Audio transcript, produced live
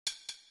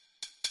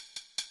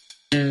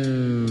Hey,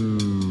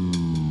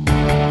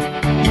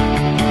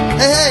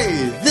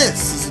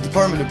 this is the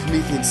Department of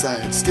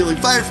Prometheanscience, stealing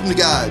fire from the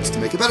gods to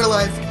make a better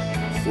life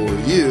for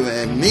you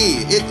and me.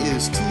 It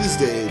is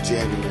Tuesday,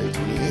 January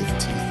 28th,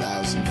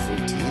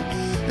 2014.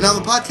 And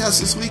on the podcast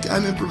this week,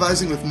 I'm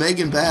improvising with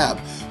Meghan Babbe,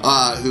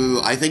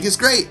 who I think is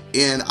great,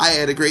 and I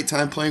had a great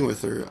time playing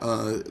with her.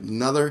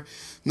 Another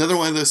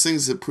one of those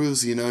things that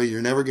proves,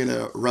 you're never going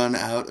to run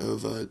out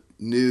of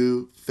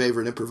new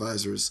favorite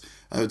improvisers.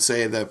 I would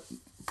say that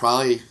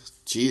probably,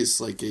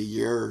 like a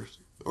year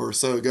or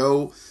so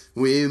ago,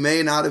 we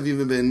may not have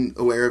even been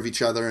aware of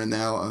each other, and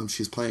now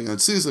she's playing on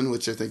Susan,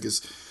 which I think is,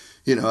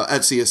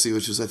 at CSC,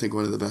 which is, I think,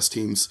 one of the best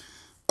teams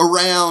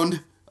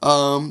around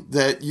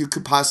that you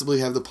could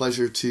possibly have the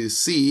pleasure to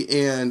see,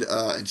 and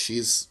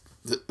she's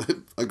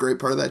a great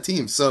part of that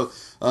team. So,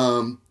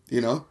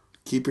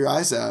 keep your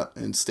eyes out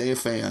and stay a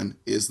fan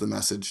is the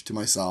message to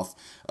myself,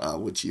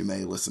 which you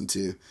may listen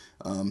to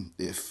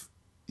if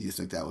you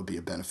think that would be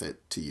a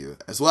benefit to you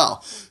as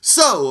well.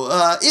 So,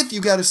 if you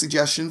got a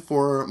suggestion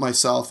for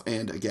myself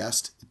and a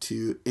guest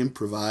to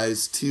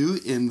improvise to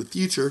in the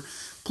future,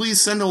 please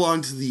send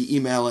along to the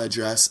email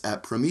address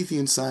at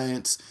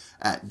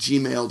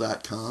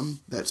prometheanscience@gmail.com.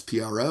 That's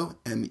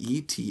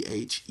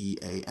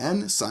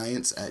PROMETHEAN,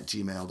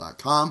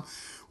 science@gmail.com,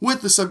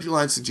 with the subject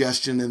line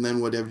suggestion, and then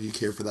whatever you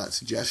care for that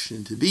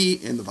suggestion to be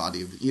in the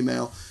body of the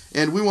email.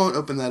 And we won't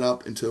open that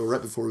up until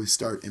right before we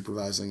start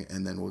improvising,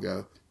 and then we'll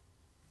go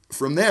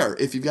from there.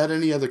 If you've got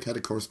any other kind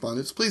of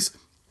correspondence, please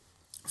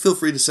feel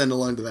free to send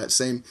along to that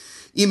same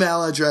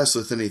email address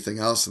with anything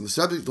else in the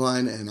subject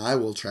line, and I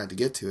will try to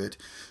get to it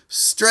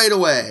straight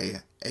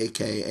away,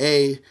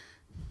 aka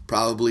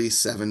probably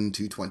 7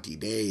 to 20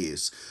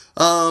 days.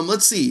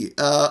 Let's see.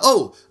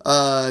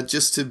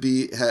 Just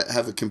to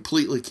have a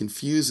completely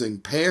confusing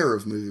pair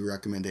of movie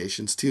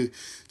recommendations, two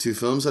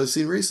films I've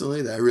seen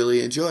recently that I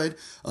really enjoyed.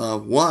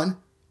 One,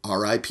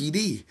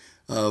 R.I.P.D.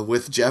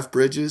 With Jeff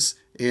Bridges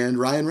and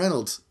Ryan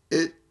Reynolds.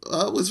 It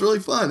was really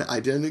fun. I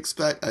didn't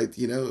expect, it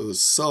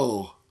was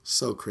so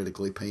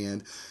critically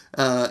panned.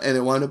 And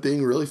it wound up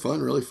being really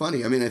fun, really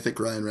funny. I mean, I think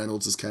Ryan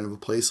Reynolds is kind of a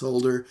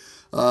placeholder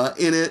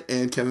in it,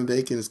 and Kevin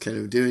Bacon is kind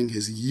of doing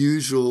his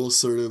usual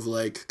sort of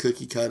like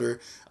cookie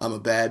cutter, I'm a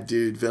bad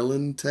dude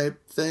villain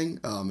type thing.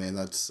 Oh man,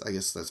 I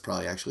guess that's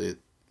probably actually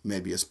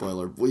maybe a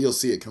spoiler. Well, you'll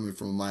see it coming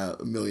from a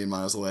million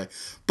miles away.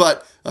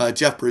 But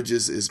Jeff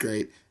Bridges is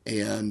great.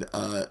 And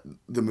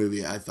the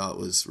movie I thought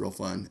was real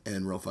fun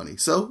and real funny.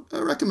 So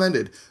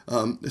recommended,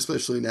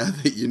 especially now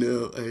that you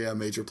know a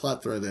major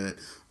plot thread in it.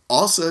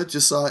 Also,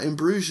 just saw In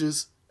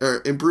Bruges.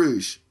 I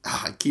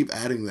keep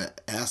adding the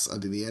S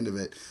onto the end of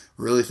it.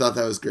 Really thought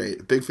that was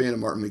great. Big fan of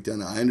Martin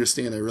McDonagh. I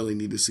understand I really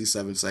need to see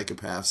Seven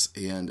Psychopaths,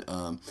 and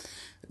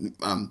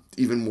I'm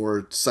even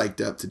more psyched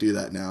up to do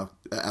that now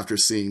after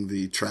seeing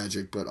the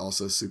tragic but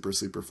also super,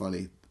 super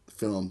funny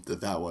film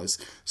that was.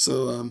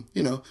 So,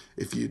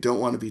 if you don't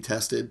want to be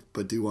tested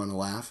but do want to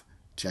laugh,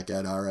 check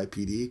out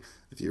R.I.P.D.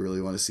 If you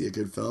really want to see a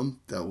good film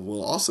that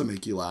will also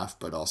make you laugh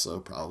but also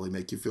probably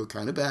make you feel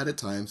kind of bad at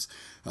times,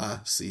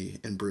 see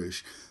In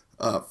Bruges.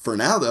 For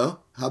now,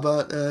 though, how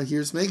about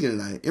here's Meghan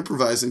and I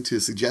improvising to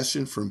a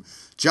suggestion from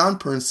Jon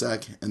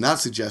Pernisek, and that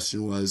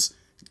suggestion was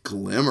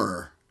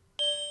Glimmer.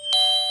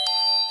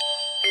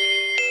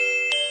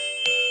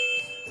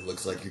 It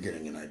looks like you're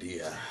getting an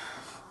idea.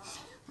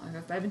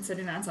 I've been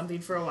sitting on something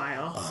for a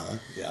while.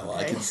 Yeah, well,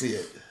 okay. I can see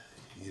it.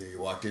 You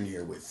walked in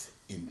here with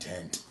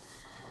intent.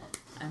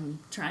 I'm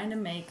trying to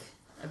make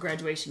a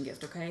graduation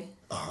gift, okay?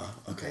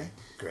 Okay.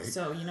 Great.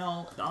 So,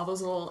 all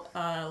those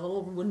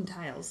little wooden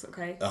tiles,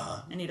 okay?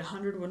 I need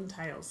 100 wooden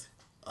tiles.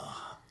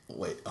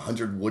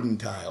 100 wooden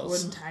tiles?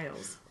 Wooden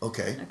tiles.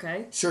 Okay.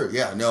 Okay? Sure,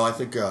 yeah. No, I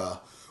think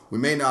we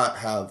may not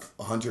have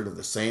 100 of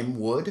the same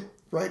wood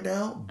right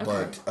now,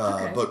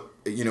 okay. But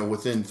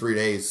within 3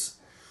 days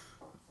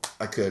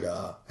I could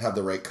have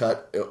the right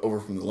cut over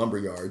from the lumber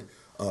yard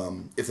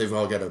if they've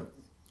all got a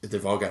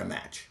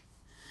match.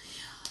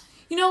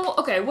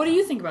 Okay, what do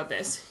you think about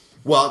this?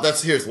 Well,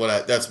 that's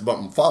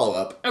my follow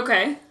up.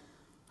 Okay.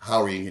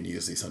 How are you going to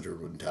use these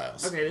 100 wooden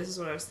tiles? Okay, this is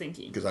what I was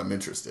thinking. Because I'm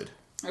interested.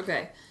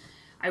 Okay.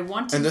 I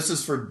want to... And this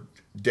is for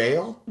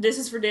Dale? This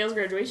is for Dale's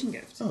graduation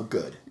gift. Oh,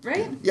 good.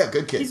 Right? Good. Yeah,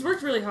 good kid. He's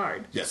worked really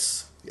hard.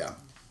 Yes. Yeah.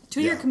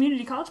 2-year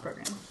community college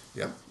program.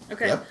 Yep.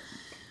 Okay. Yep.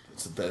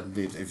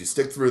 If you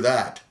stick through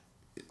that,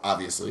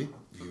 obviously,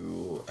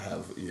 you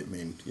have,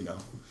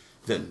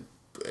 then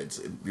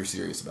you're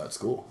serious about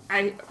school.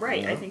 I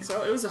think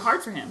so. It was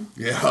hard for him.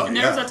 Yeah. And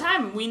there was a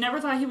time we never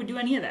thought he would do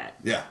any of that.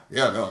 Yeah.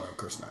 Yeah, no, of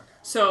course not.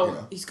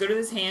 So he's good with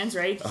his hands,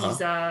 right?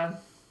 He's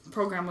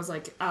program was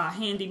like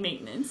handy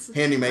maintenance.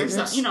 Handy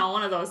maintenance?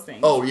 One of those things.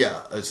 Oh,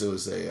 yeah. So it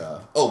was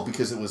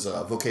because it was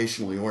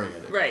vocationally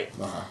oriented. Right.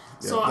 Yeah.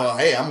 So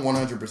hey, I'm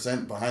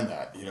 100% behind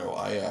that.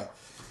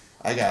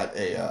 I got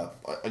a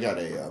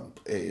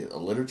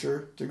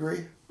literature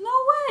degree. No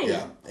way.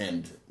 Yeah,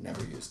 and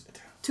never used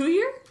it.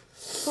 2-year?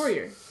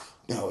 4-year?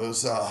 No, it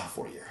was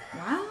 4-year.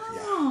 Wow.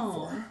 Yeah,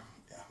 4.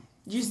 Yeah.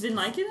 You just didn't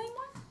like it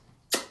anymore?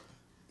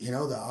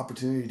 the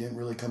opportunity didn't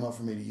really come up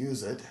for me to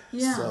use it.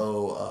 Yeah.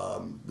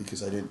 So,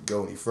 because I didn't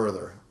go any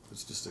further.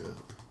 It's just a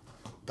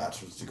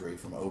bachelor's degree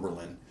from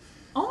Oberlin.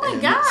 Oh my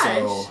gosh.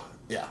 So,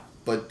 yeah.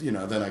 But, then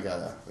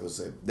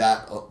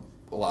that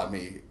allowed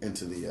me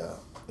into the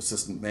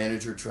assistant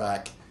manager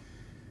track.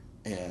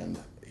 And,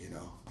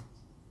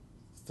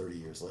 30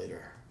 years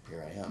later,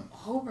 here I am.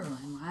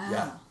 Oberlin, wow.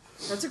 Yeah.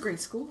 That's a great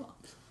school.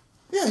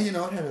 Yeah, it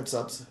had its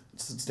ups,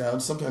 its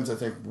downs. Sometimes I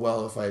think,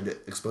 well, if I'd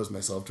exposed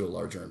myself to a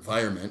larger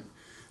environment,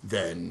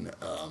 then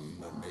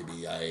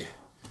maybe I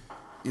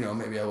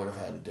would have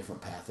had a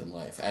different path in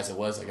life. As it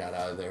was, I got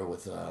out of there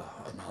with a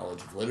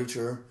knowledge of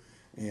literature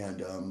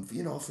and,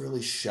 a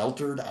fairly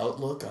sheltered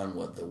outlook on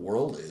what the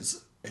world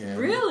is. And,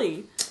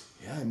 really?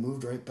 Yeah, I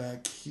moved right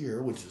back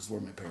here, which is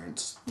where my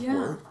parents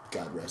were.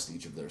 God rest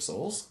each of their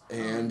souls.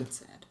 And, that's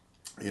sad.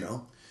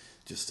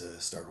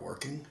 Just started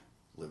working,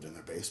 lived in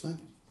their basement,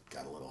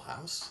 got a little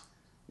house,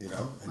 and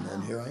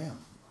then here I am,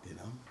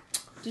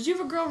 Did you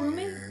have a girl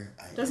roommate?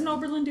 Doesn't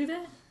Oberlin do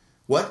that?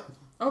 What?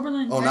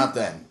 Oberlin. Oh, right? Not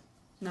then.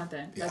 Not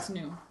then. Yeah. That's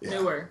new. Yeah.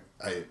 Newer.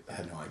 I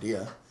had no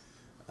idea.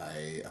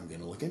 I'm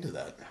going to look into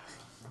that.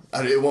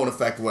 It won't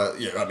affect what,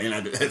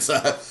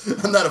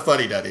 I'm not a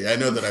fuddy-duddy. I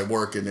know that I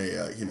work in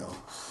a,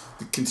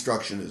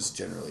 construction is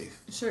generally,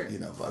 sure.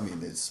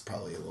 It's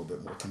probably a little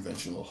bit more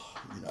conventional,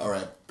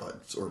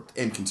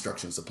 in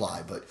construction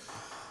supply, but,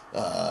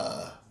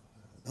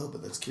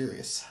 but that's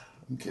curious.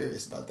 I'm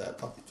curious about that.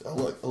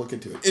 I'll look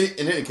into it.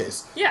 In any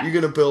case, you're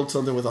going to build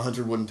something with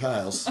 100 wooden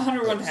tiles.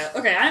 100 wooden tiles.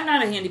 Okay, I'm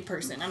not a handy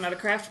person. I'm not a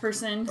craft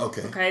person.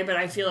 Okay, but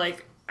I feel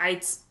like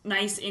it's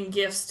nice in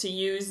gifts to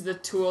use the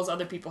tools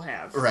other people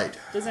have. Right.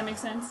 Does that make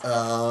sense?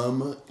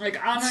 Like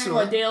honoring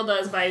what Dale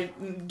does by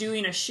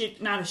doing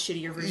not a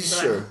shittier version,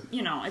 sure.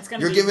 But it's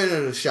gonna. You're giving it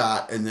a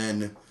shot, and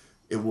then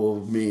it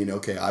will mean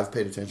I've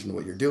paid attention to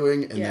what you're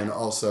doing, and then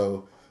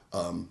also,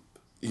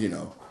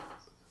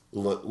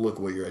 look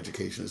what your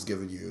education has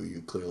given you.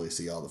 You clearly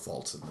see all the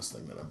faults in this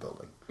thing that I'm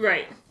building.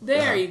 Right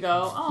there, you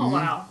go. Oh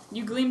wow,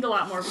 you gleaned a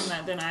lot more from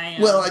that than I.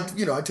 Well, I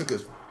took a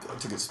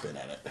spin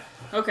at it.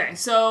 Okay,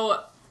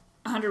 so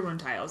 100 wooden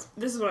tiles.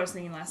 This is what I was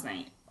thinking last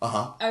night.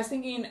 I was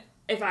thinking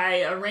if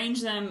I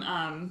arrange them,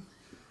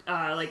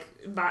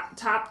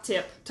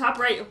 top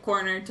right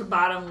corner to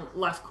bottom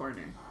left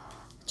corner,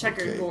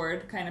 checkered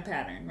board kind of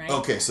pattern, right?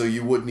 Okay, so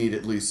you would need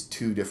at least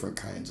two different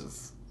kinds of.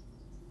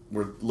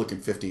 We're looking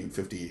 50 and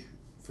 50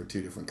 for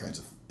two different kinds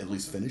of at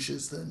least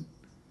finishes then.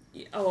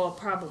 Oh well,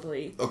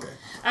 probably. Okay.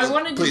 I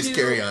wanted to please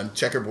carry on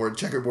checkerboard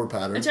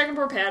pattern. A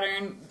checkerboard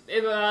pattern,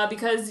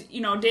 because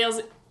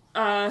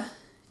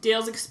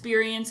Dale's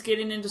experience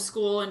getting into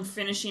school and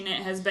finishing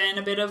it has been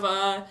a bit of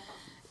a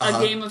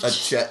game of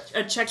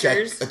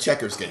checkers. A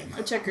checkers game.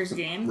 A checkers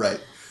game. Right.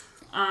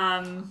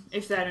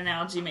 If that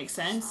analogy makes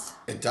sense.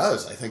 It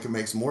does. I think it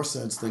makes more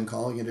sense than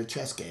calling it a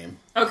chess game.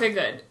 Okay,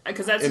 good.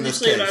 Because that's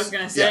initially what I was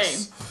going to say.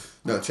 Yes.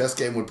 No, chess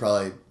game would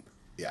probably...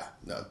 Yeah,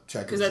 no,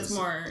 checkers. Because that's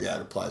more... Yeah,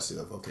 it applies to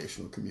a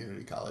vocational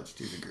community college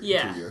 2 degree.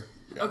 Yeah. 2 year.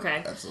 Yeah,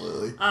 okay.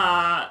 Absolutely.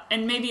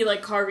 And maybe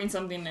carving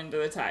something into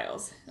the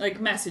tiles, like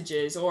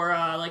messages, or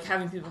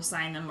having people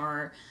sign them,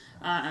 or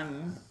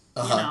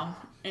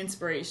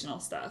inspirational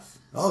stuff.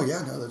 Oh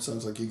yeah, no, that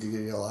sounds like you could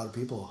get a lot of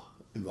people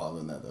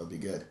involved in that. That would be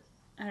good.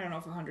 I don't know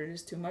if 100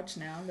 is too much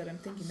now that I'm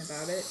thinking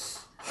about it.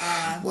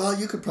 Well,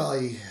 you could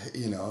probably,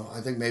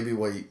 I think maybe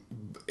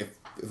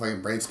if I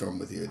can brainstorm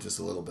with you just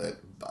a little bit,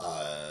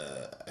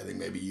 I think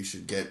maybe you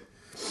should get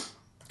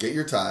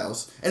your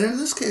tiles. And in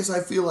this case,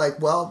 I feel like,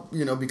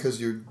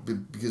 because you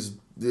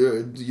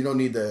don't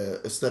need the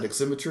aesthetic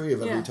symmetry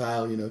of every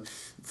tile,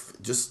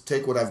 just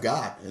take what I've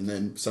got. And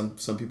then some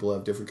people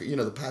have different,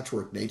 the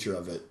patchwork nature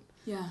of it.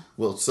 Yeah.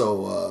 Well,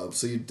 so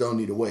you don't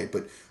need to wait.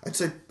 But I'd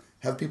say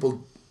have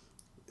people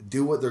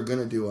do what they're going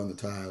to do on the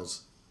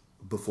tiles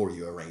before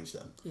you arrange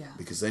them. Yeah.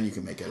 Because then you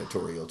can make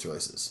editorial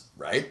choices,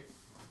 right?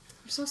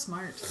 You're so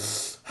smart.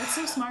 That's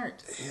so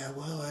smart. Yeah,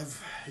 well,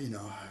 I've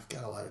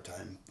got a lot of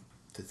time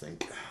to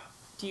think.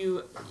 Do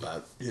you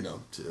about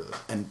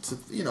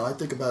I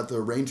think about the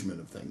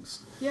arrangement of things.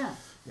 Yeah.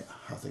 Yeah,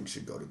 how things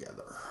should go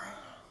together.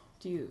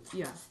 Do you?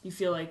 Yeah. You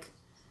feel like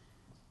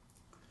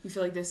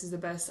this is the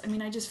best. I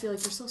mean, I just feel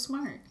like you're so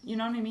smart. You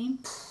know what I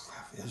mean?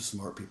 There's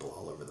smart people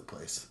all over the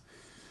place.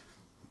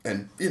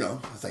 And,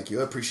 thank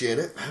you. I appreciate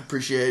it. I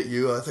appreciate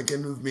you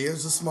thinking of me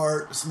as a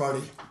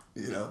smarty,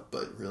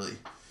 but really.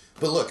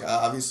 But look,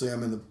 obviously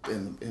I'm in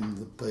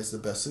the place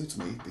that best suits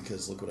me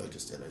because look what I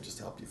just did. I just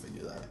helped you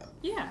figure that out.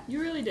 Yeah,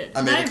 you really did.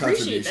 I made a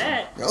appreciate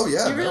that. Oh,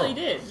 yeah. You really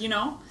did,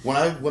 When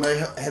I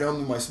head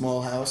home to my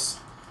small house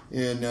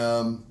and,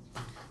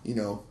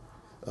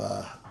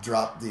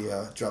 drop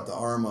the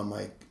arm on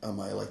my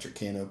electric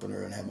can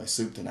opener and have my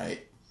soup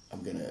tonight,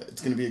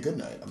 it's gonna be a good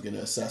night. I'm gonna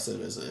assess it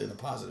in a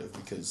positive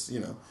because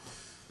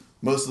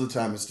most of the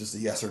time it's just a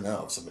yes or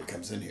no. If somebody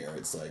comes in here,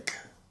 it's like,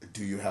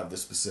 do you have the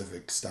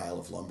specific style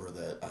of lumber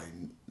that I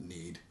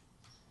need?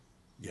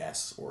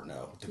 Yes or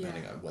no,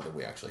 depending on whether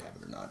we actually have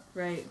it or not.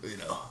 Right.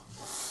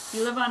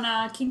 You live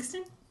on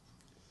Kingston?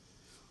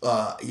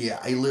 Yeah,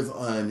 I live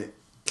on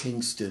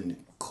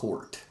Kingston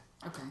Court.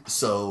 Okay.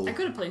 So I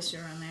could have placed you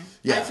around there.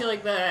 Yeah. I feel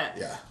like that.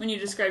 Yeah. When you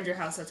described your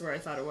house, that's where I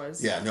thought it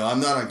was. Yeah, no, I'm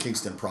not on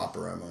Kingston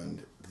proper. I'm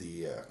on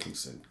the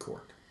Kingston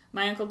Court.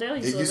 My Uncle Dale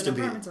used to live in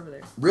apartments over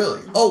there. Really?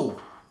 Mm-hmm. Oh,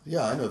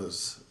 yeah, I know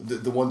those.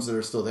 The ones that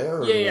are still there?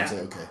 Or Yeah, the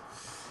ones that, okay.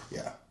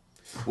 Yeah.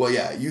 Well,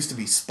 yeah, it used to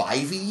be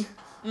Spivey,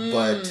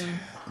 but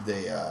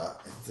they, I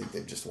think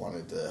they just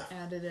wanted to...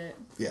 Added it.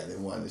 Yeah, they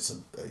wanted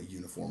some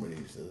uniformity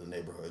to the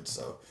neighborhood,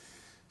 so,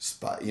 it's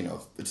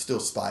still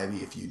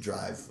Spivey if you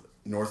drive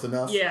north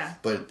enough. Yeah.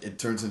 But it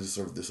turns into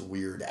sort of this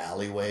weird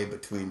alleyway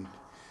between...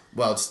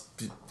 Well,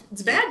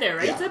 it's bad there,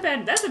 right?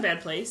 Yeah. That's a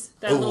bad place.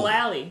 That little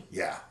alley.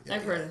 Yeah.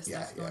 I've heard of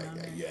stuff going on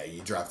there. Yeah,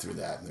 you drive through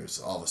that, and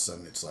there's all of a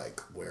sudden it's like,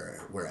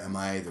 where am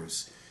I?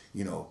 There's,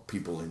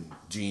 people in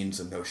jeans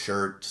and no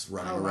shirts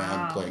running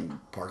around playing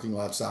parking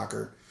lot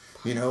soccer,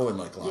 and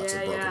like lots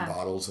of broken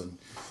bottles, and,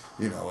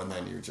 and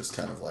then you're just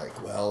kind of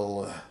like,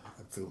 well,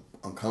 I feel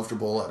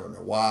uncomfortable. I don't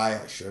know why.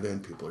 I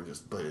shouldn't. People are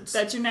just, but it's...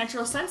 That's your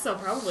natural sense, though,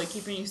 probably,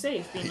 keeping you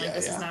safe. Being like,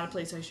 this is not a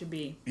place I should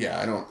be.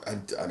 Yeah, I don't,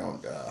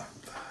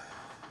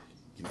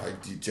 I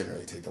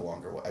generally take the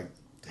longer way.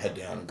 I head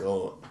down and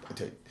go. I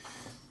take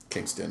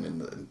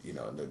Kingston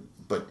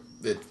but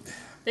it...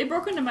 They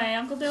broke into my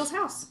Uncle Dale's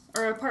house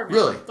or apartment.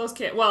 Really? Those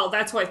kids. Well,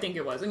 that's what I think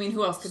it was. I mean,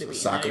 who else could it be?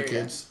 Soccer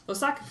kids? Those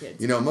soccer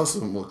kids. Most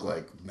of them look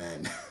like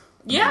men.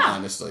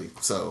 Honestly.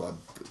 So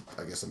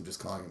I guess I'm just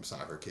calling them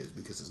soccer kids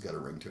because it's got a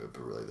ring to it,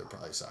 but really they're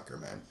probably soccer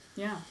men.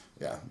 Yeah.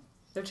 Yeah.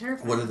 They're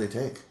terrifying. What did they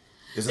take?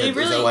 Is that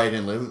why he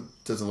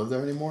doesn't live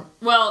there anymore?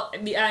 Well,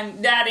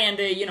 that and,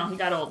 he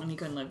got old and he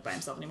couldn't live by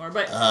himself anymore.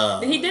 But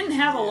he didn't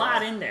have a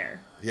lot in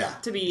there. Yeah.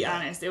 To be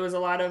honest. It was a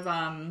lot of,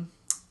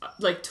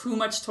 too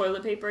much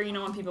toilet paper.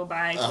 When people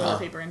buy toilet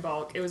paper in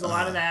bulk. It was a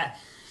lot of that.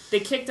 They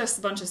kicked us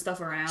a bunch of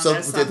stuff around.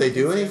 So did they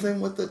do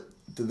anything with it?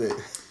 Did they?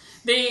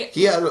 They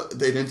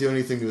didn't do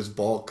anything to his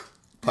bulk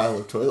pile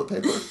of toilet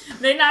paper?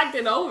 They knocked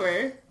it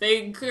over.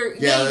 They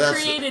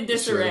created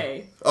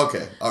disarray. Sure.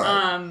 Okay, all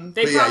right.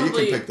 You can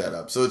pick that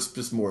up. So it's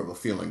just more of a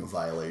feeling of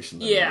violation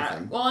than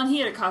anything. Well, and he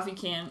had a coffee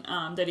can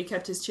that he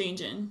kept his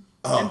change in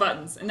and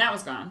buttons, and that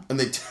was gone. And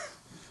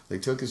they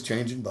took his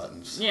change and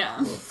buttons.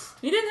 Yeah. Oof.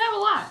 He didn't have a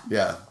lot.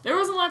 Yeah. There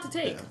wasn't a lot to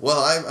take. Yeah.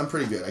 Well, I'm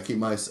pretty good. I keep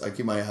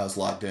my house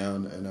locked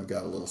down, and I've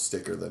got a little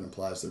sticker that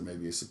implies there may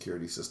be a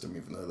security system,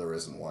 even though there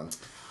isn't one.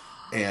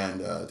 And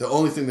the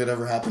only thing that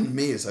ever happened to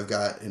me is I've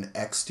got an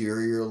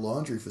exterior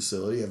laundry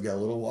facility. I've got a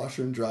little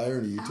washer and dryer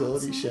and a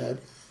utility shed.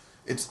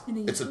 It's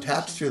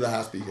attached to the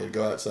house, but you got to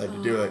go outside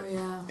to do it.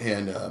 Yeah.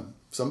 And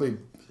somebody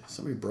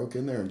broke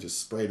in there and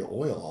just sprayed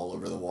oil all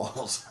over the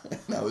walls.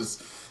 And I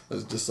was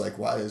just like,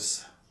 why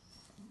is...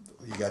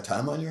 You got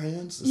time on your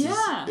hands? It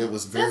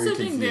was very confusing. That's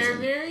the thing. They're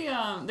very,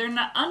 they're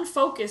not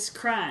unfocused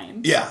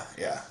crime. Yeah.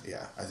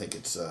 I think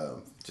it's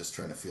just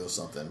trying to feel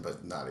something,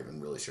 but not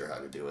even really sure how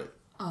to do it.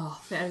 Oh,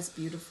 that is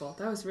beautiful.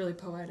 That was really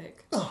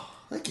poetic. Oh,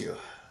 thank you.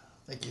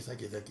 Thank you.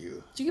 Did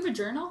you keep a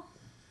journal?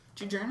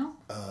 Did you journal?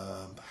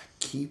 I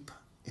keep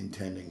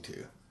intending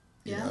to.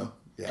 Yeah?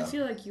 I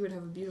feel like you would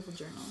have a beautiful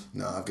journal.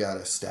 No, I've got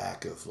a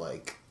stack of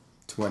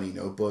 20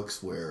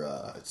 notebooks where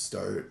it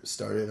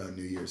started on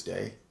New Year's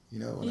Day.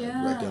 When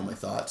I write down my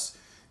thoughts,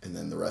 and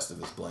then the rest of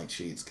it's blank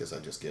sheets because I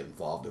just get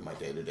involved in my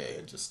day-to-day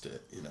and just,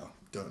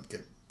 don't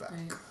get back.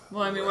 Right.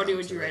 Well, I mean, what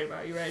would you write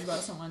about? You write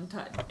about someone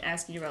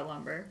asking you about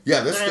lumber.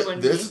 Yeah, this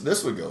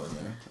would go in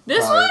there.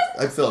 This one?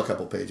 I'd fill a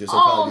couple pages. I'd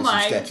probably do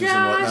some sketches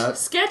and whatnot.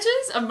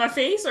 Sketches of my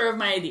face or of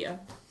my idea?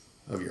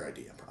 Of your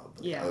idea,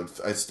 probably. Yeah.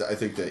 I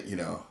think that,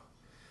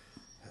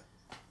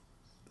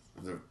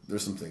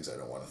 there's some things I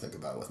don't want to think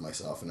about with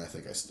myself, and I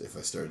think if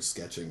I started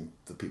sketching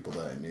the people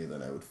that I knew,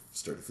 then I would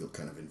start to feel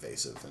kind of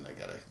invasive, and I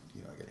gotta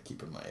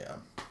keep in my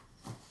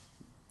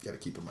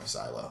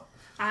silo.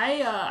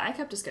 I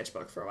kept a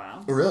sketchbook for a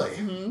while. Really?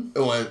 Mm-hmm.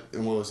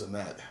 And what was in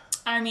that?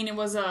 I mean, it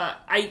was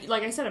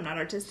like I said, I'm not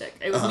artistic.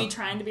 It was me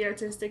trying to be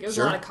artistic. It was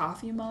a lot of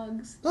coffee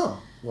mugs. Oh,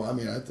 well, I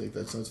mean, I think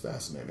that sounds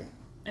fascinating.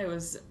 It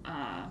was,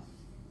 and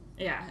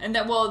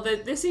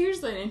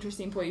here's an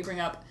interesting point you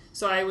bring up.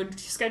 So I would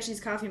sketch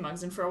these coffee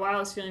mugs, and for a while I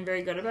was feeling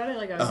very good about it.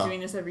 Like I was doing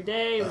this every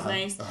day. It was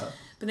nice.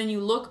 But then you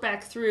look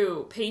back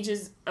through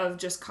pages of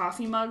just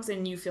coffee mugs,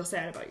 and you feel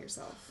sad about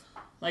yourself.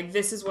 Like,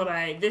 you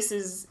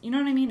know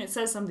what I mean? It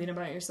says something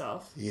about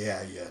yourself.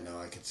 Yeah, no,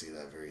 I can see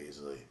that very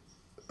easily.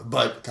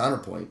 But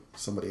counterpoint,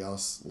 somebody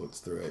else looks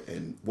through it,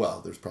 and,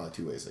 well, there's probably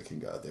two ways they can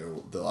go.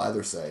 They'll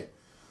either say,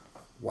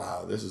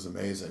 wow, this is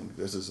amazing.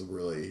 This is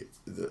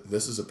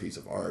a piece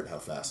of art. How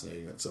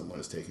fascinating that someone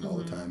is taking all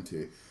the time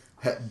to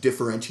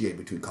differentiate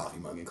between coffee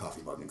mug and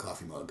coffee mug and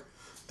coffee mug.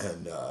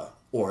 And,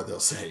 or they'll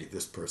say,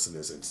 this person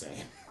is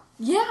insane.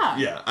 Yeah.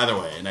 Yeah, either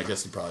way. And I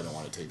guess you probably don't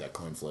want to take that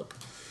coin flip.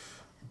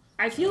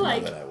 I feel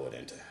like that I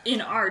wouldn't.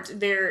 In art,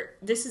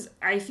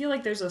 I feel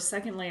like there's a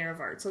second layer of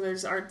art. So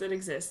there's art that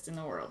exists in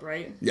the world,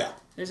 right? Yeah.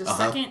 There's a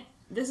second.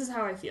 This is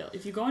how I feel.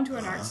 If you go into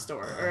an art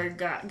store or a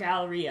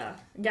galleria.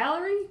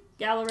 Gallery?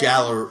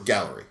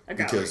 Gallery.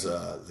 Because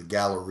the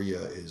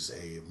Galleria is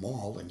a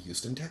mall in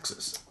Houston,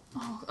 Texas.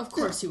 Oh, of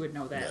course you would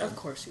know that. Yeah. Of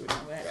course you would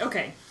know that.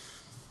 Okay.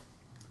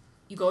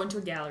 you go into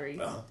a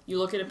gallery, you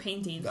look at a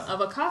painting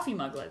of a coffee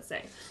mug, let's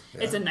say.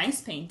 Yeah. It's a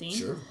nice painting.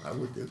 Sure, I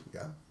would do,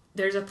 yeah.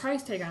 There's a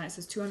price tag on it, it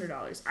says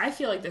 $200. I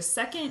feel like the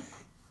second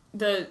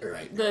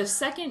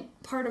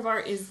part of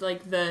art is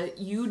like the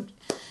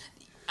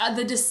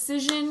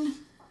decision.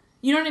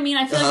 You know what I mean?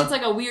 I feel like it's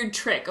like a weird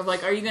trick of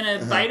like, are you going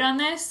to bite on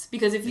this?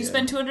 Because if you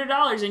spend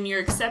 $200 and you're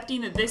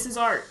accepting that this is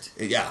art.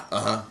 Yeah,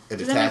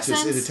 Does that make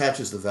sense? It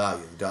attaches the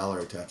value. The dollar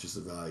attaches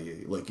the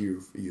value. Like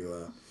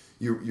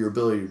your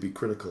ability to be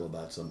critical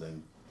about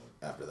something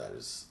after that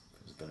has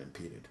been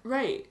impeded.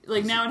 Right.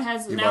 Like now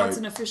it's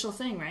an official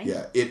thing, right?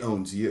 Yeah, it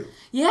owns you.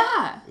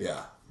 Yeah.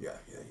 Yeah.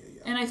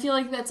 And I feel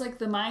like that's like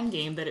the mind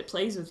game that it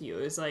plays with you.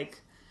 Is like,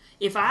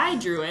 if I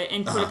drew it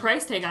and put a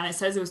price tag on it,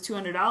 says it was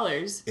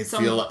 $200.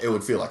 It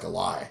would feel like a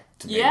lie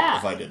to me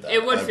if I did that.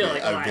 It would feel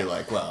like a lie. I'd be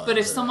like, well. But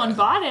if someone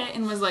bought it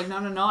and was like, no,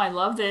 I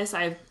love this.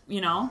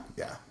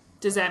 Yeah.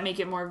 Does that make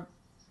it more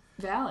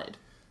valid?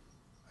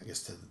 I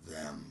guess to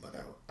them, but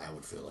I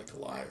would feel like a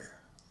liar.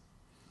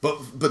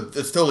 But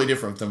it's totally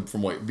different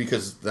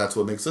because that's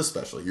what makes this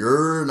special.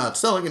 You're not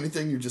selling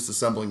anything. You're just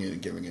assembling it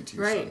and giving it to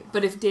your son. Right.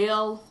 But if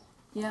Dale,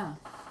 yeah.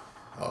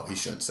 Oh, he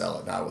shouldn't sell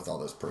it, not with all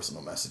those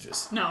personal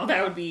messages. No,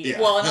 that would be... Yeah.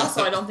 Well, and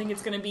also I don't think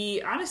it's going to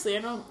be... Honestly,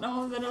 I don't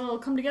know that it'll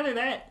come together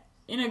that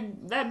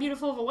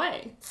beautiful of a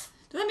way.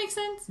 Does that make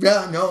sense?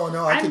 Yeah, no,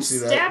 I can see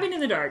that. I'm stabbing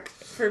in the dark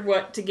for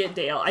what to get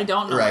Dale. I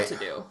don't know what to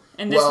do.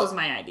 And this was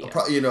my idea.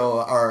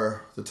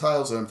 The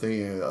tiles that I'm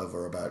thinking of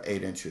are about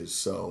 8 inches,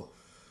 so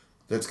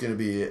that's going to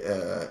be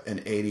an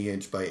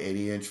 80-inch by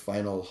 80-inch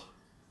final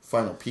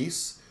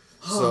piece.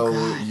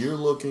 So you're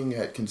looking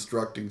at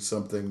constructing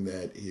something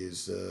that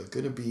is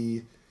going to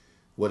be,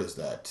 what is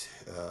that?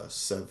 About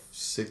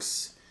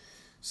 6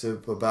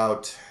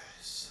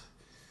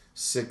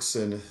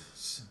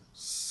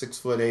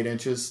 foot 8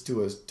 inches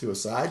to a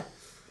side.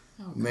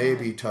 Oh,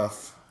 maybe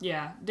tough.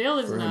 Yeah, Dale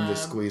is for him to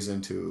squeeze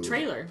into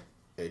trailer.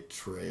 A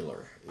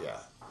trailer, yeah.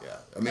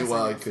 I mean,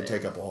 it could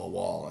take up a whole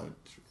wall, and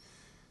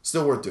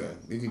still worth doing.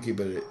 You can keep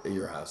it at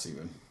your house,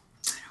 even.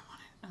 I don't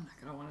want it. I'm not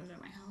gonna want it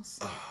at my house.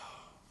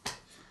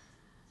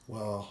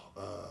 Well,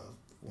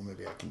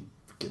 maybe I can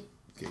get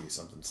you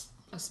something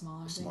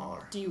smaller.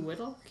 Smaller. Do you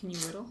whittle? Can you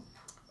whittle?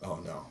 Oh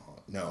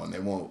no, and they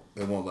won't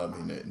let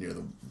me near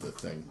the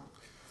thing.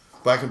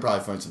 But I can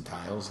probably find some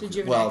tiles. Did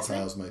you have an axe?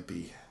 Tiles might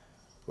be.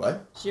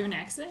 What? Did you have an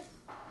axe there?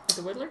 Like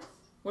a whittler?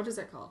 What is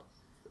that called?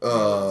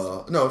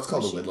 No, it's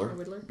called a whittler. A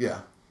whittler?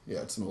 Yeah,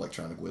 it's an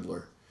electronic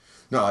whittler.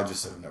 No, I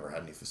just have never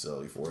had any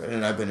facility for it,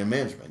 and I've been in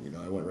management.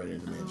 I went right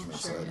into management,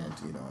 so I don't.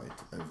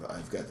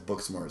 I've got the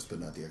book smarts, but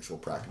not the actual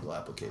practical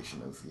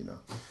application of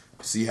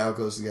see how it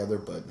goes together,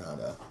 but not.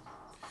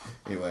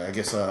 Anyway, I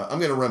guess I'm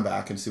gonna run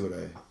back and see what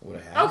I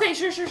have. Okay,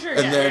 sure.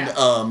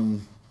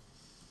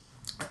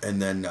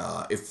 And then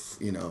if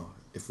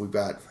we've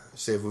got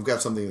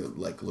something that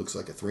like looks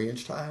like a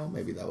 3-inch tile,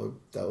 maybe that would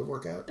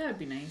work out. That would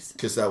be nice.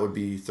 Because that would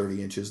be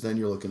 30 inches. Then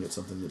you're looking at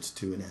something that's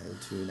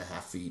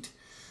 2.5 feet.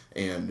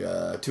 And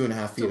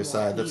 2.5 feet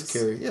aside, that's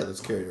carried. Yeah, that's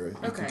carried. Right?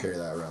 You can carry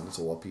that around. It's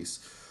a wall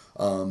piece.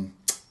 I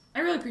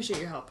really appreciate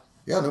your help.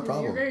 Yeah, no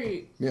problem. You're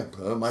very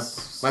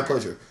my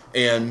pleasure.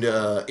 And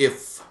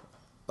if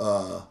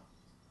I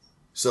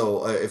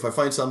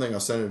find something, I'll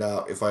send it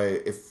out. If I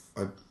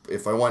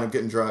wind up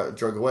getting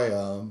drug away,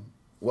 I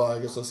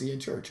guess I'll see you in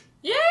church.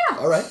 Yeah.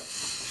 All right.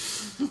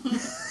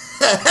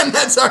 And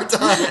that's our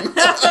time.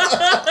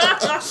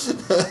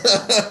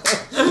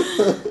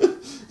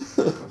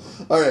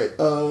 All right,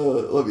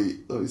 let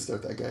me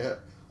start that guy up.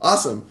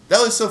 Awesome, that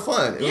was so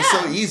fun. It was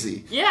so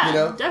easy.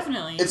 Yeah,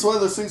 definitely. It's one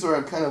of those things where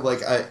I'm kind of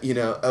like I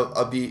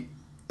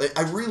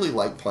really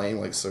like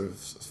playing like sort of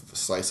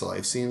slice of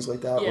life scenes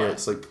like that, where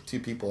it's like two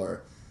people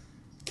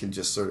can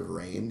just sort of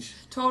range.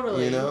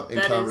 Totally.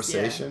 In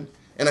conversation,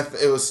 and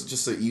it was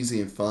just so easy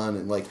and fun,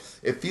 and like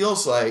it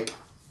feels like,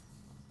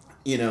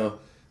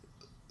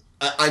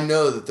 I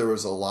know that there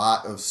was a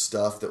lot of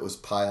stuff that was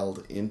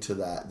piled into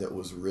that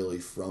was really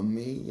from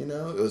me,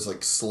 It was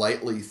like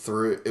slightly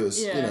through, it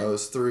was, it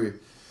was through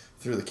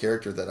the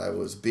character that I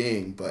was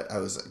being, but I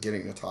was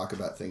getting to talk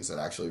about things that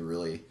actually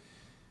really,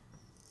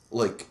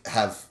 like,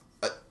 have,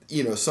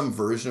 some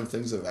version of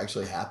things that have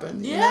actually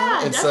happened,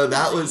 Yeah, And definitely. so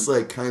that was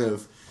like kind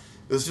of,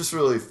 it was just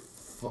really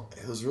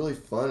it was really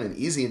fun and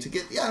easy, and to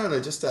get,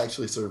 just to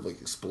actually sort of like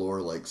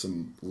explore like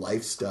some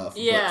life stuff,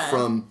 but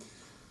from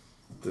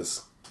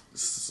this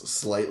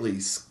slightly,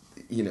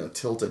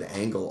 tilted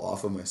angle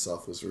off of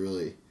myself was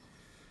really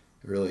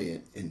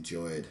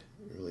enjoyed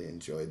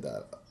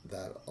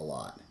that a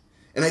lot.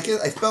 And I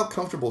felt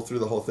comfortable through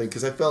the whole thing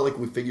because I felt like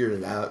we figured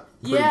it out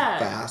pretty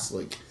fast,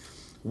 like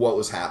what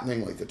was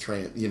happening, like the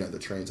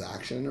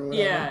transaction or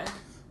whatever. Yeah.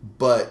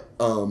 But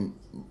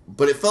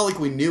it felt like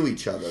we knew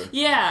each other.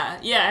 Yeah.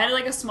 It had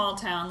like a small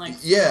town like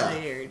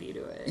familiarity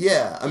to it.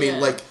 Yeah. I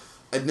mean, like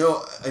I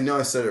know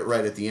I said it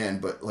right at the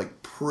end, but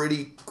like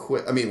pretty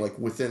quick. I mean, like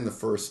within the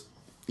first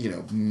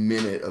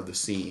minute of the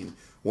scene,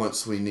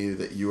 once we knew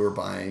that you were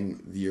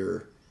buying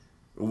your,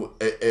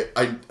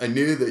 I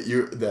knew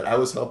that I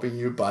was helping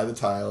you buy the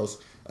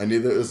tiles, I knew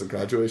that it was a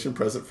graduation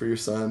present for your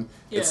son.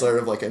 Yeah. It's sort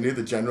of like I knew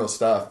the general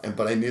stuff,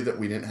 but I knew that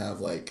we didn't have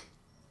like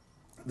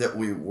that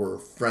we were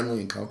friendly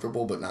and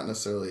comfortable, but not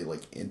necessarily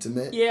like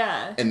intimate.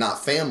 Yeah. And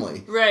not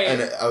family. Right.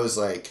 And I was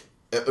like,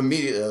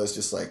 immediately I was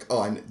just like,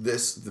 oh,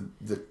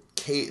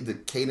 the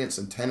cadence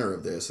and tenor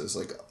of this is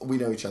like, we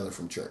know each other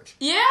from church.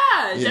 Yeah,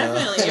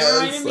 definitely. It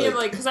reminded me of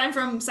like, because I'm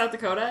from South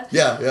Dakota.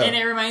 Yeah. And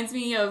it reminds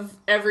me of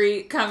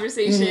every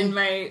conversation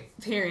my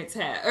parents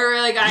had. Or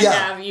like I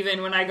have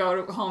even when I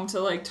go home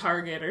to like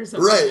Target or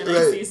something and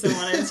I see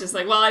someone and it's just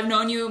like, well, I've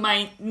known you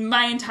my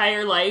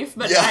entire life,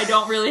 but I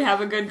don't really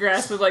have a good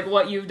grasp of like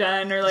what you've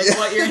done or like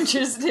what you're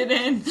interested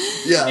in.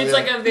 It's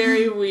like a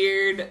very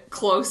weird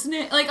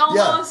close-knit, like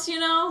almost, you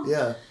know?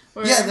 Yeah.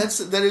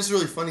 That is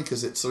really funny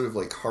because it sort of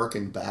like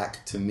harkened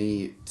back to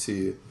me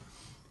to,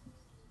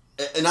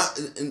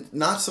 and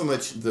not so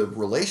much the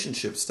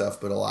relationship stuff,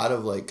 but a lot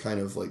of like kind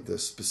of like the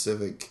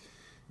specific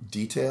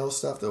detail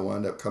stuff that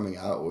wound up coming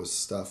out was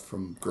stuff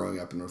from growing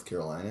up in North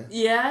Carolina.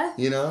 Yeah.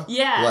 You know?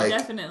 Yeah, like,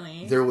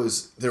 definitely. There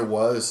was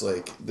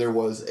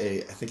a,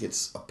 I think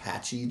it's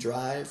Apache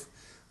Drive.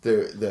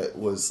 That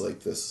was like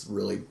this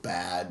really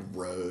bad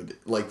road,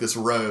 like this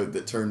road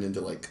that turned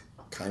into like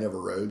kind of a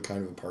road,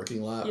 kind of a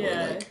parking lot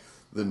where like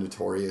the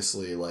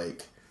notoriously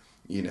like,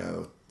 you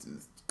know,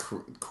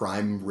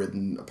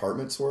 crime-ridden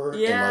apartments were.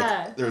 Yeah.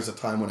 And like there was a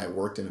time when I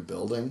worked in a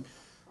building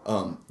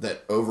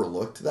that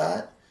overlooked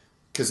that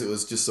because it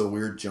was just so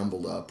weird,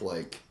 jumbled up,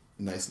 like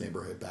nice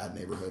neighborhood, bad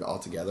neighborhood all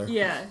together.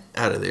 Yeah.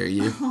 Out of there,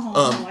 you.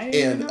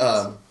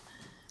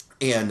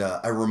 And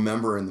I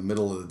remember in the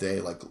middle of the day,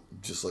 like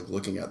just like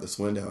looking out this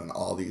window and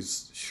all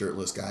these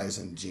shirtless guys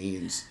in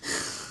jeans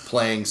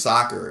playing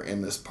soccer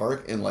in this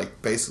park, in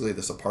like basically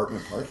this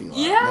apartment parking lot.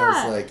 Yeah. And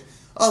I was like,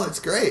 oh,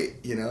 that's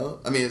great, you know?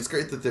 I mean, it's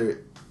great that they're,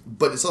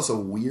 but it's also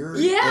weird.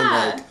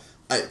 Yeah. And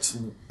like,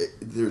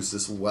 there's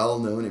this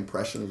well-known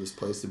impression of this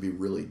place to be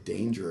really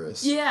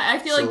dangerous. Yeah, I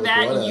feel like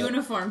that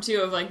uniform too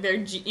of like they're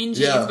in jeans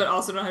but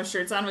also don't have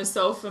shirts on was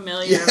so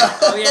familiar. Yeah. Like,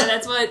 oh yeah,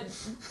 that's what.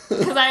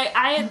 Because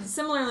I had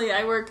similarly,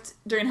 I worked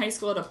during high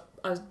school at a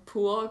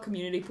pool, a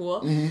community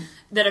pool,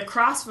 that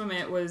across from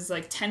it was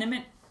like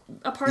tenement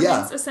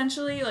apartments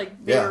essentially.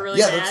 Like they were really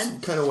bad. Yeah,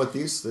 that's kind of what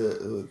these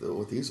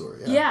were.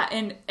 Yeah,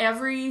 and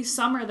every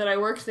summer that I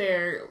worked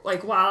there,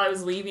 like while I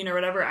was leaving or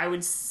whatever, I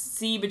would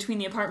see between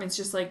the apartments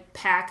just like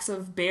packs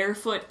of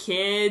barefoot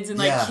kids and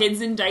like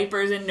kids in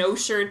diapers and no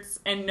shirts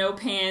and no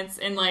pants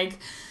and like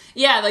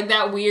like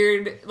that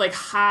weird like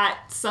hot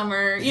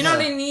summer, you know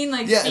what I mean,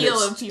 like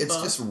feel of people.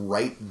 It's just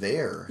right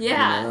there.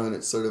 Yeah. You know? And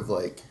it's sort of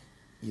like,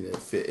 you know,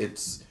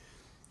 it's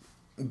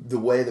the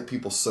way that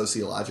people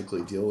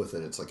sociologically deal with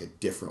it. It's like a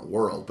different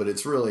world, but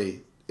it's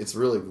really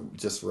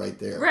just right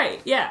there.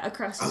 Right. Yeah.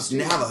 Across the street.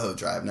 Navajo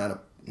Drive,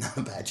 not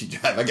Apache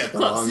Drive. I got the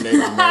wrong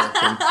Native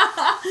American.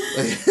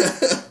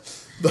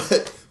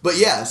 But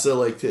yeah, so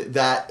like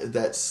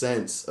that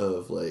sense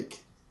of like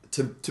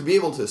to be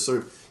able to sort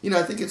of, you know,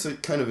 I think it's a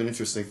kind of an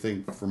interesting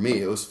thing for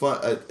me. It was fun.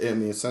 I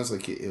mean, it sounds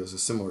like it was a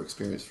similar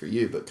experience for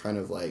you, but kind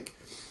of like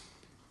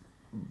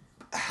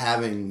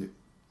having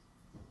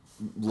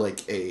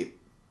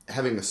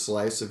a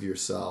slice of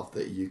yourself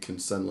that you can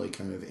suddenly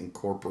kind of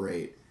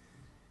incorporate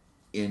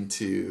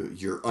into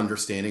your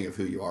understanding of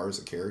who you are as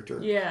a character.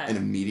 Yeah. And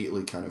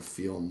immediately kind of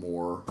feel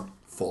more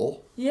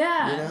full.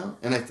 Yeah. You know?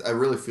 And I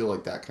really feel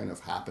like that kind of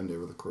happened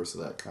over the course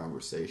of that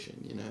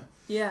conversation, you know?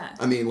 Yeah.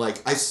 I mean,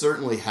 like, I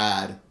certainly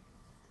had,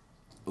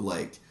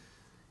 like,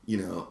 you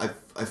know,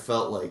 I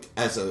felt like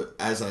as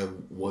I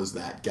was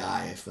that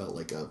guy, I felt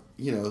like a,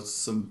 you know,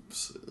 some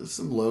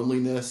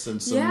loneliness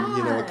and some,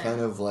 you know, kind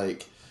of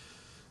like,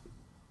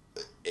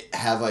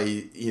 have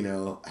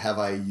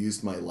I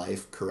used my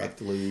life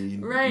correctly?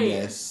 Right.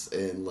 Yes.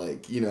 And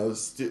like, you know,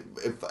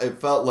 it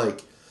felt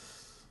like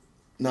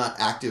not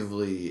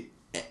actively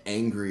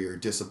angry or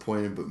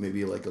disappointed, but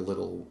maybe like a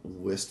little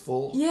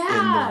wistful in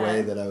the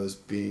way that I was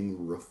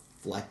being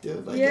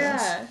reflective, I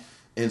guess.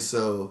 And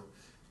so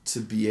to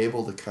be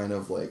able to kind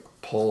of like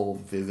pull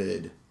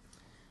vivid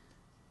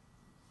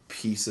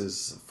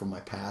pieces from my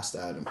past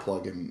out and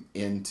plug them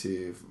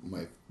into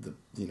my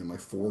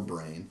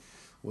forebrain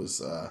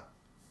was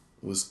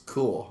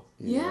cool.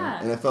 You know?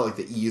 And I felt like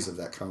the ease of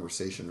that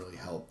conversation really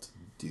helped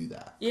do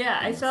that. Yeah,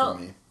 I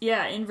felt,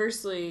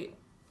 inversely,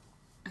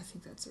 I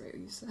think that's the right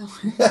use of that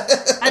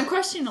word. I'm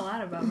questioning a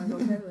lot about my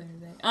vocabulary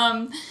today.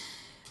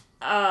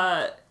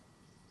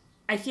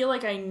 I feel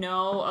like I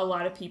know a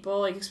lot of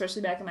people, like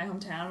especially back in my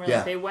hometown, where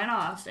like they went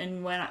off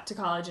and went up to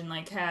college and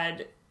like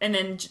had, and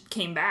then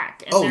came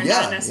back, and they're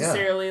not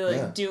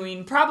necessarily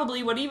doing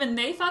probably what even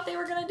they thought they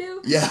were gonna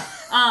do. Yeah.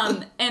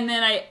 And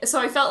then I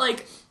felt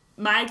like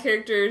my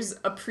character's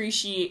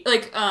appreciation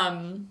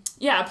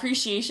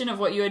of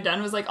what you had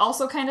done was like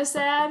also kind of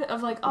sad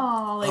of like, you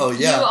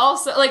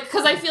also like,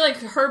 because I feel like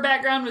her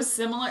background was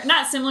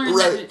not similar in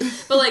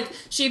that, but like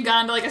she had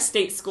gone to like a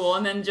state school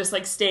and then just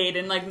like stayed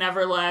and like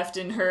never left,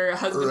 and her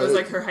husband was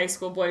like her high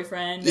school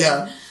boyfriend.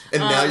 And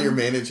now you're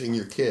managing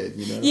your kid,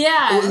 you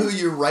know, who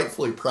you're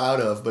rightfully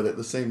proud of, but at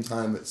the same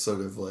time it's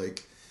sort of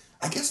like,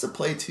 I guess to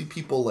play two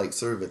people like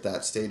sort of at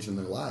that stage in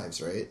their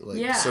lives, right? Like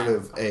Yeah. sort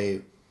of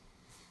a,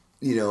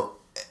 you know,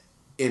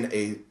 in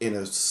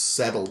a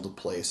settled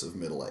place of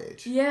middle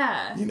age.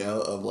 Yeah. You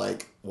know, of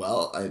like,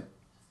 well,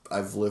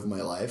 I've lived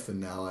my life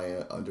and now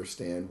I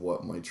understand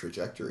what my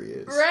trajectory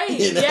is. Right.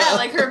 You know? Yeah,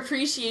 like her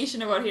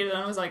appreciation of what he had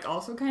done was like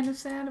also kind of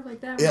sad of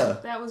like that. Yeah.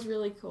 That was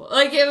really cool.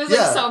 Like it was like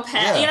so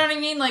you know what I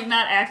mean? Like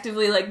not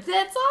actively like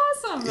that's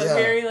awesome, but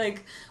very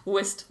like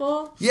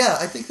wistful. Yeah,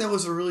 I think that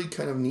was a really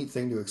kind of neat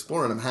thing to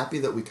explore, and I'm happy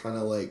that we kind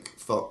of like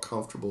felt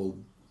comfortable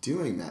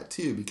doing that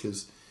too,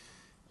 because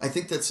I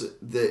think that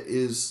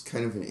is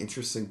kind of an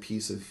interesting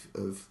piece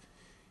of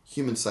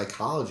human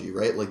psychology,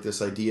 right? Like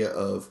this idea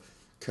of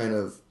kind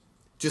of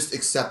just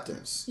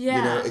acceptance. Yeah.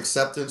 You know,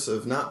 acceptance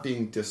of not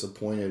being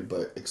disappointed,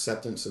 but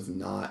acceptance of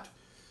not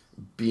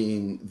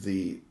being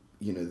the,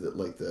 you know,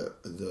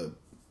 the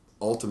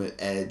ultimate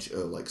edge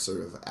of like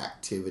sort of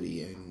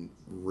activity and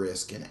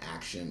risk and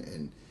action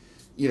and,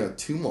 you know,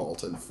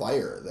 tumult and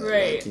fire that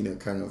like, you know,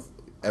 kind of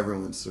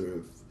everyone's sort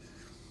of,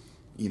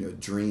 you know,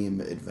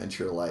 dream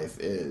adventure life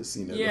is,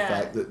 you know, the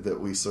fact that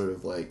we sort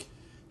of like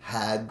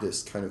had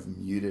this kind of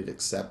muted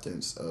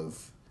acceptance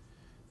of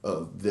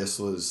this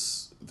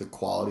was the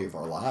quality of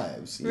our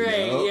lives, you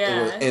know?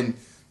 Yeah. And,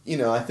 you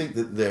know, I think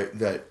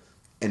that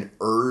an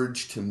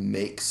urge to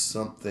make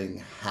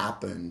something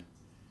happen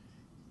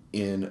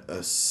in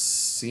a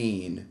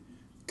scene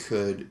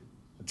could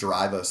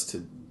drive us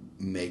to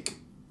make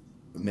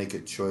a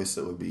choice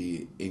that would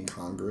be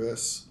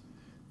incongruous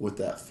with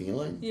that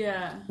feeling.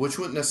 Yeah. Which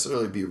wouldn't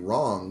necessarily be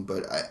wrong,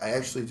 but I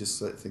actually just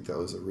think that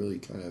was a really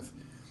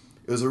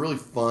it was a really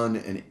fun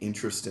and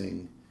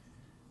interesting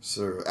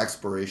sort of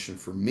exploration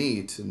for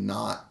me to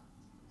not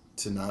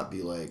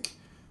be like,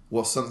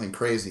 well, something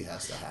crazy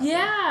has to happen.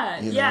 Yeah.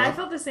 You Yeah, know? I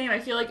felt the same. I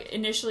feel like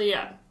initially,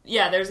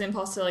 there's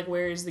impulse to like,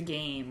 where is the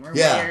game? Or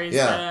Yeah, where is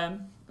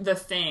the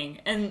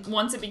thing? And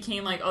once it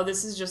became like, oh,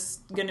 this is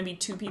just going to be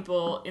two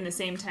people in the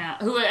same town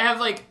who have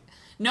like,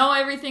 know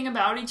everything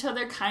about each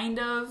other, kind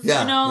of, you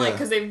know, like,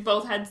 because they've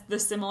both had the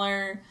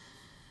similar,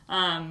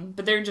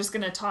 but they're just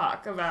going to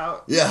talk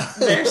about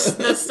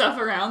the stuff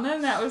around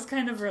them. That was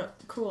kind of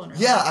cool. And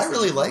I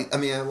really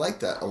I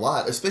like that a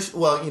lot, especially,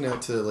 well, you know,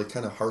 to like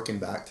kind of harken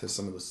back to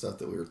some of the stuff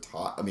that we were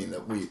taught, I mean,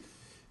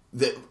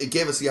 that it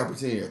gave us the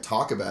opportunity to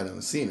talk about in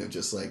the scene of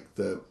just like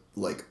the,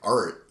 like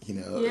art, you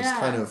know, it was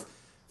kind of,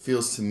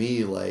 feels to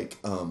me like,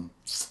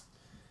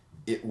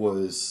 it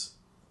was,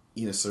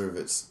 you know, sort of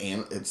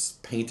it's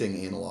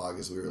painting analog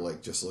as we were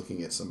like just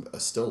looking at a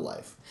still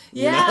life.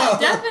 Yeah, you know?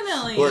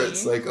 definitely. Where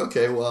it's like,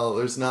 okay, well,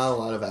 there's not a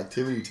lot of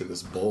activity to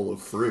this bowl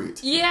of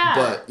fruit. Yeah.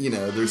 But, you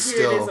know, there's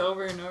Here still... it is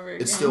over and over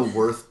again. It's still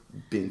worth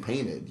being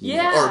painted. You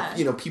know? Or,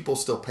 you know, people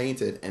still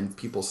paint it and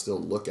people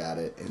still look at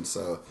it. And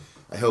so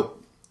I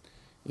hope,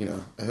 you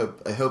know,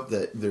 I hope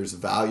that there's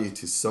value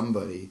to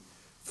somebody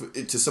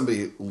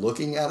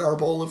looking at our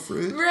bowl of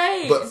fruit.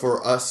 Right. But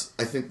for us,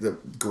 I think the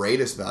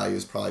greatest value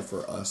is probably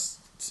for us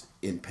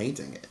in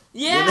painting it.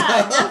 Yeah,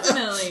 you know?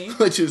 definitely.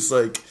 Which is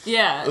like,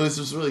 it was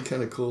just really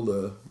kind of cool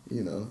to,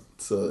 you know,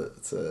 to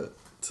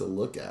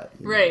look at.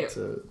 Right. Know,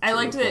 to I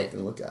liked it.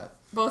 And look at.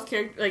 Both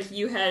characters, like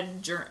you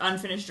had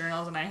unfinished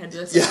journals and I had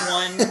this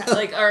one,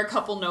 like, or a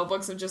couple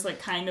notebooks of just like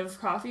kind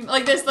of coffee,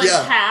 like this, like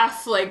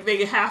half, like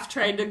they half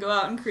tried to go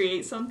out and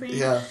create something.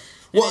 Yeah.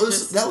 Well,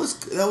 that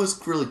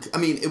was really, I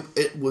mean,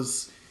 it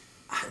was,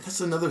 that's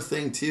another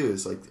thing too,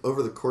 is like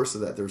over the course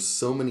of that, there's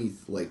so many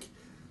like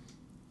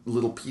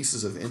little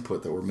pieces of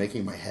input that were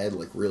making my head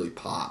like really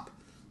pop,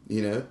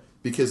 you know,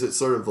 because it's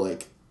sort of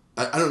like,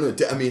 I don't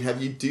know. I mean,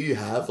 do you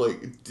have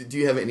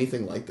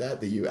anything like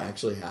that you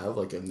actually have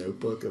like a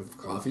notebook of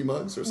coffee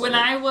mugs or something? When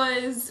I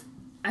was,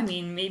 I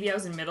mean, maybe I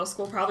was in middle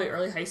school, probably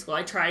early high school,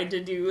 I tried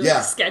to do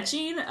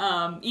sketching,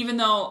 even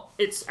though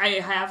I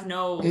have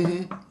no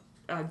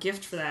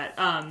gift for that.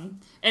 And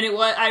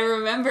I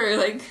remember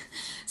like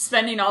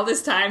spending all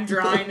this time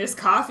drawing this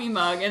coffee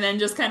mug and then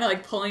just kind of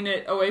like pulling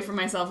it away from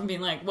myself and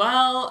being like,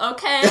 well,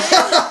 okay.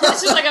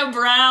 It's just like a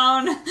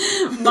brown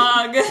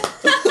mug.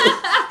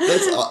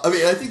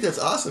 I think that's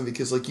awesome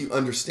because like you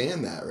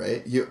understand that,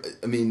 right? You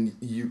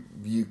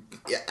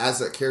as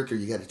that character,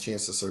 you got a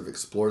chance to sort of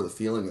explore the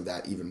feeling of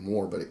that even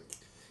more, but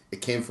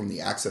it came from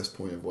the access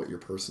point of what your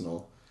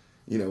personal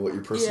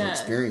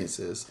experience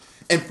is.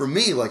 And for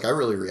me, like I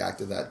really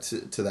reacted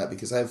to that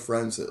because I have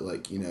friends that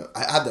like, you know,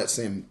 I have that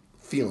same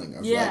feeling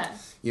of like,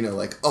 you know,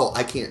 like, oh,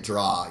 I can't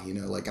draw, you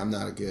know, like I'm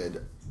not a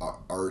good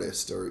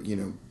artist or, you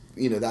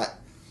know that.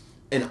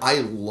 And I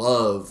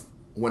love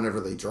whenever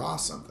they draw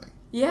something.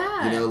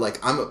 Yeah. You know, like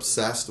I'm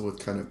obsessed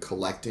with kind of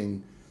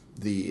collecting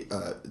the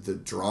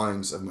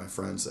drawings of my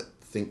friends that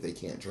think they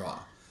can't draw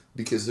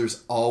because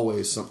there's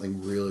always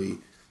something really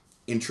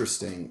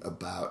interesting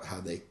about how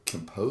they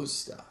compose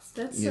stuff.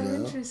 That's so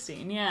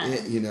interesting. Yeah.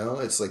 You know,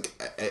 it's like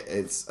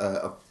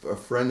a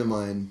friend of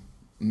mine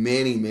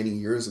many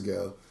years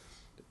ago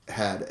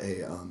had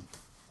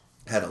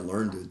a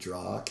learn to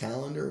draw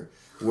calendar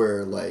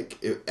where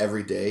like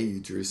every day you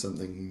drew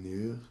something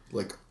new,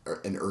 like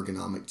an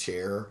ergonomic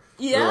chair.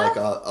 Yeah. Or like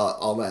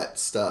all that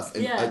stuff.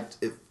 And yeah.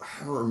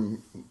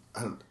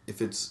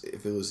 if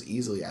it was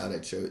easily out,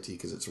 I'd show it to you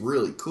because it's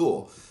really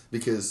cool.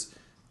 Because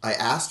I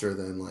asked her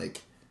then,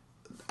 like,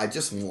 I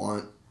just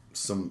want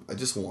some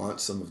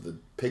of the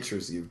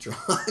pictures you've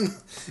drawn.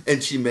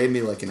 And she made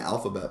me like an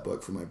alphabet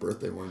book for my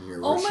birthday one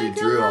year where she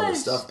drew all the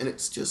stuff, and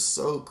it's just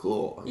so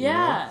cool.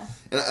 Yeah.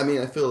 You know? And I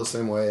mean, I feel the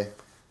same way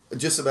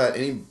just about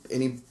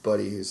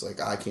anybody who's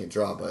like, I can't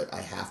draw, but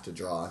I have to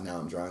draw, and now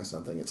I'm drawing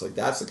something. It's like,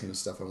 that's the kind of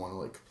stuff I want to,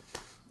 like,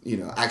 you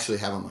know, actually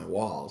have on my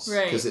walls.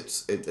 Right.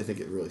 Because I think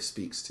it really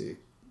speaks to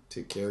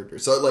character.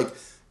 So, like,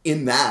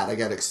 in that, I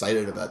got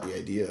excited about the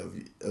idea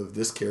of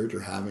this character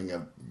having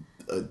a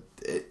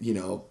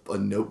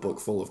notebook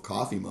full of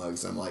coffee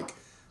mugs. I'm like,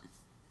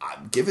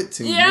 give it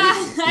to me. Yeah,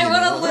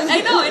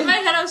 I know. In my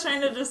head, I was trying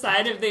to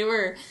decide if they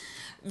were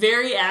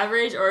very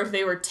average or if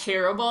they were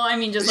terrible. I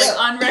mean, just like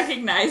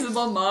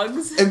unrecognizable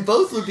mugs. And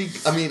both would be.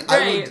 I mean,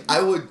 right.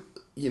 I would.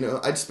 You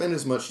know, I'd spend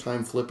as much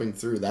time flipping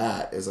through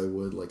that as I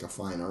would like a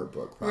fine art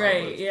book. Probably.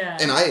 Right. Yeah.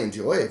 And I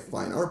enjoy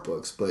fine art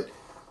books, but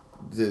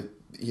the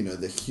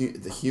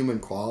human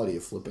quality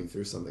of flipping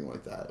through something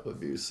like that would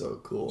be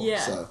so cool.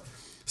 Yeah.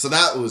 So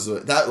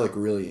that like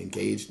really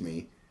engaged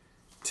me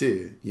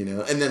too, you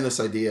know. And then this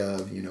idea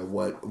of, you know,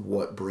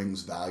 what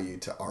brings value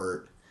to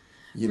art,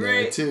 you know,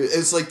 right. too.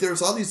 It's like there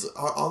are all these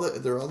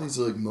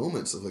like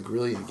moments of like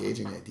really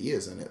engaging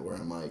ideas in it where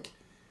I'm like,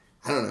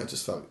 I don't know, it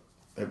felt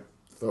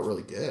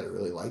really good. I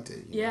really liked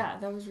it. You know?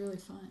 That was really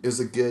fun.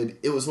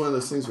 It was one of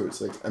those things where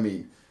it's like, I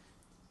mean,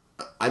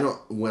 I don't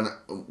when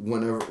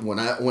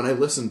I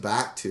listen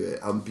back to it,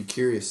 I'll be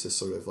curious to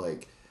sort of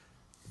like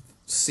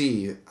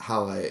see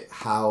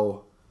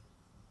how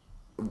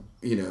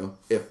you know,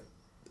 if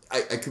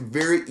I could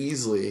very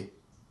easily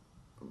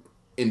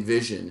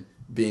envision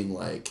being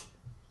like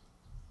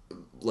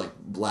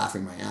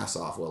laughing my ass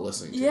off while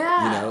listening to it. You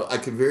know, I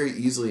could very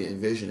easily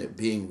envision it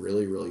being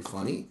really, really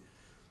funny,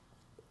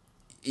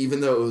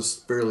 even though it was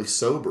fairly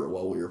sober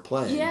while we were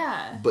playing.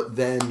 Yeah. But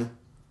then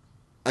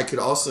I could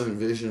also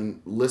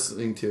envision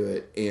listening to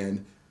it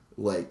and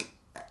like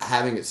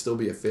having it still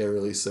be a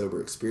fairly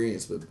sober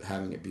experience, but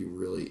having it be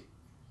really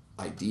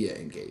idea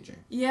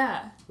engaging.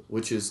 Yeah.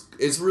 Which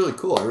it's really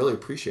cool. I really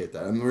appreciate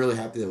that. I'm really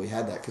happy that we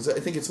had that, because I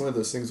think it's one of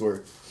those things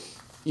where,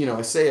 you know,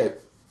 I say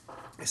it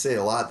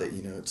a lot that,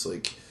 you know, it's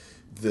like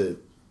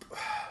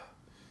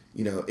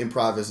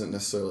improv isn't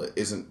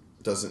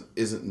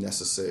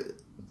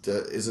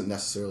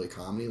necessarily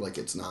comedy. Like,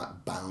 it's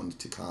not bound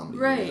to comedy.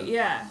 Right. You know?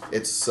 Yeah.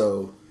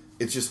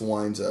 It just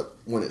winds up,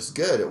 when it's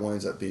good, it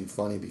winds up being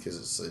funny because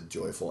it's a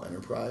joyful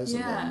enterprise. Yeah.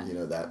 And then, you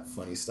know, that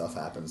funny stuff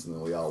happens and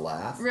then we all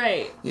laugh.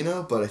 Right. You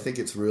know, but I think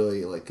it's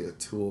really like a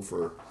tool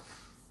for,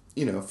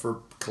 you know,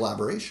 for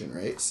collaboration,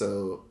 right?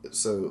 So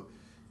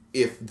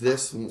if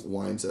this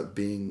winds up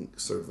being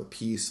sort of a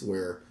piece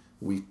where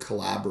we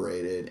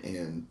collaborated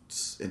and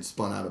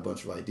spun out a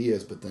bunch of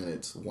ideas, but then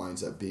it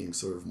winds up being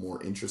sort of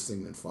more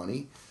interesting than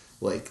funny,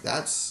 like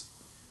that's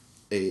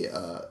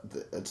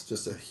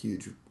just a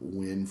huge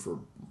win for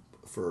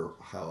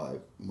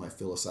my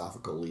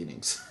philosophical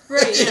leanings.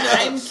 Right. Yeah. You know?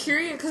 I'm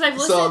curious because I've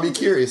listened. So I'll be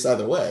curious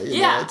either way.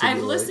 Yeah,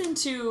 I've listened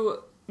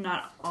to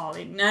not all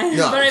Ignite,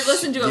 but I've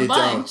listened to a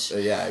bunch.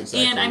 Yeah,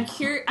 exactly. And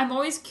I'm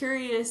always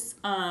curious.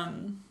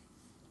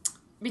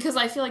 Because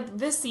I feel like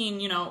this scene,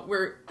 you know,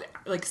 we're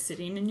like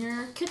sitting in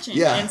your kitchen.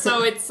 Yeah. And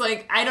so it's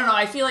like, I don't know,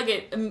 I feel like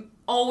it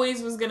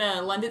always was going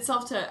to lend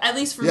itself to, at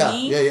least for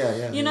me,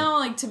 you know,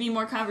 like to be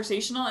more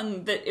conversational,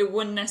 and that it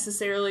wouldn't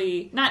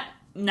necessarily,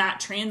 not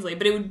translate,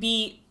 but it would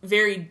be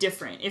very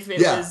different if it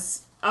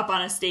was up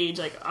on a stage,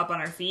 like up on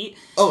our feet.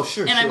 Oh,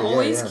 sure. And I'm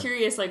always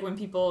curious, like when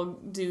people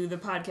do the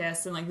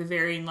podcast and like the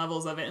varying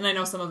levels of it. And I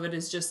know some of it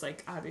is just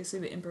like, obviously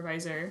the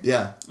improviser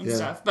and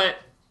stuff. But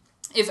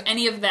if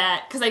any of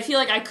that, because I feel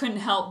like I couldn't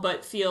help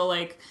but feel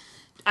like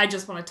I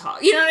just want to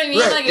talk. You know what I mean?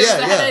 Right. Like it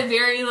had a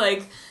very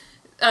like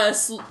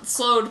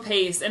slowed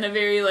pace and a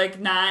very like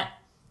not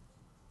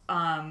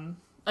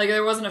like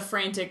there wasn't a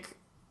frantic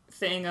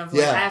thing of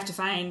like I have to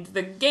find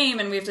the game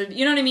and we have to,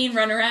 you know what I mean,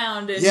 run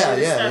around and do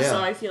stuff.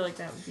 So I feel like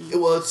that would be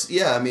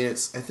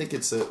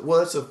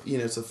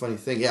it's a funny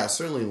thing. Yeah, it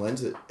certainly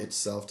lends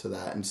itself to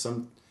that,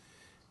 and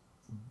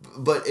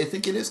but I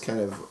think it is kind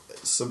of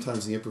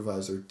sometimes the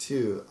improviser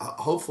too.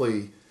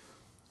 Hopefully,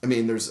 I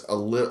mean, there's a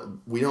little.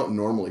 We don't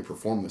normally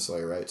perform this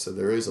way, right? So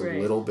there is a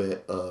little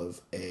bit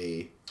of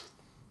that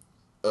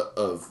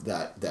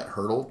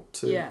hurdle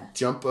to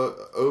jump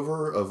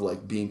over, of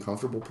like being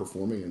comfortable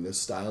performing in this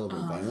style of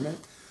environment.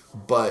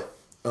 But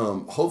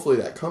hopefully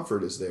that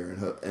comfort is there,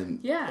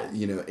 and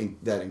you know,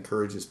 that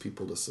encourages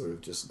people to sort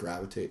of just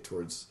gravitate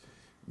towards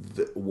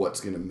what's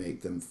going to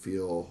make them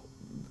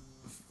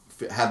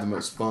have the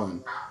most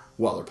fun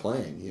while they're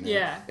playing, you know.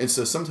 Yeah. And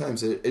so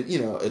sometimes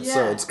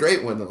it's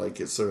great when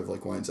like it sort of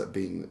like winds up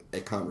being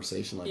a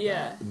conversation like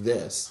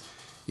this,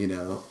 you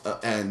know,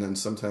 and then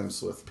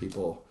sometimes with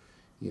people,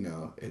 you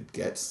know, it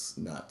gets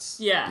nuts.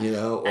 Yeah. You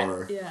know,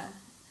 or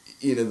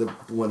you know,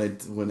 when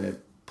a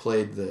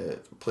played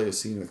a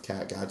scene with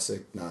Kat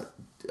Gatzik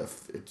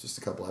just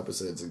a couple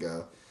episodes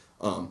ago.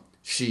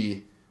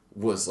 She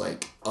was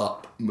like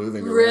up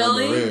moving around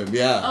the room.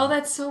 Yeah. Oh,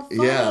 that's so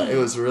funny. Yeah, it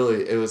was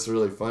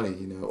really funny,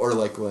 you know. Or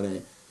like when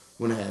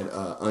I had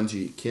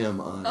Unji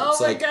Kim on. Oh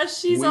my gosh,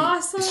 she's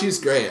awesome. She's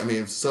great. I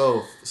mean,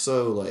 so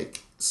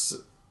like,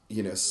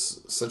 you know,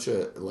 such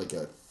a like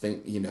a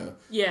thing, you know.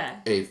 Yeah.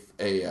 A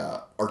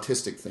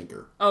artistic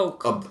thinker. Oh,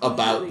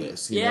 about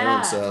this, you know.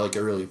 And so like I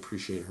really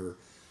appreciate her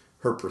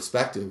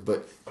perspective.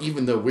 But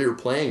even though we were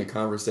playing a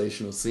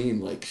conversational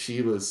scene, like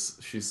she was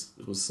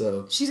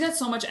so, she's got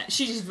so much,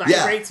 she just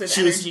vibrates with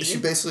energy. She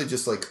basically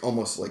just like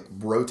almost like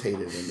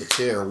rotated in the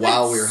chair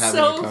while we were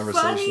having a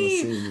conversational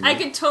scene. You know? I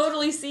could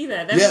totally see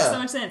that. That makes so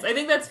much sense. I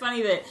think that's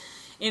funny that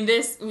in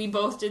this we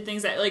both did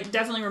things that like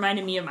definitely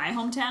reminded me of my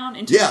hometown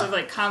in terms of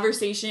like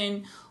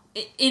conversation.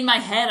 In my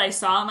head, I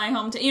saw my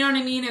hometown. You know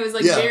what I mean? It was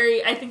like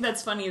very. I think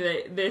that's funny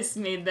that this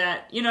made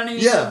that. You know what I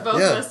mean? Yeah, both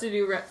of us to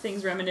do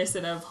things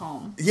reminiscent of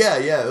home. Yeah.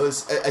 It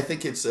was. I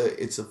think it's a.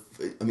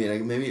 I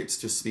mean, maybe it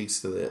just speaks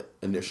to the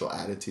initial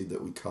attitude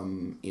that we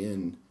come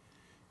into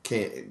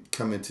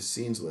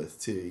scenes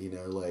with too. You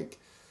know, like,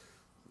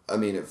 I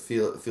mean, it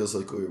feels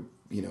like we,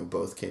 you know,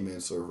 both came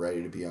in sort of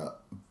ready to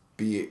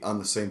be on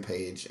the same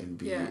page and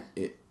be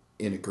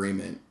in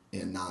agreement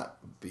and not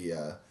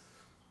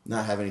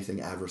have anything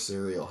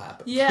adversarial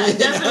happen. Yeah,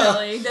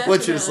 definitely.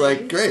 Which is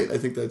like great. I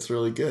think that's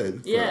really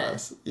good for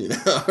us. You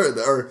know,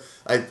 or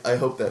I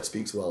hope that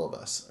speaks well of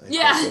us. I hope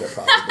that it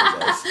probably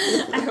does.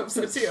 I hope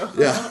so too.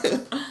 Yeah.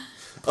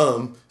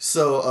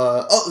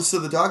 So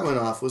the dog went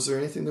off. Was there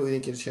anything that we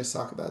didn't get a chance to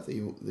talk about that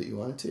you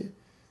wanted to?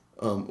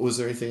 Was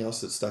there anything else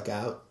that stuck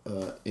out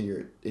in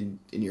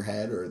your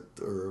head or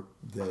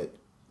that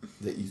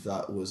you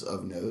thought was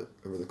of note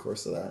over the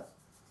course of that?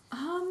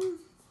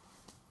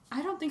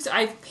 I don't think so.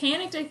 I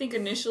panicked, I think,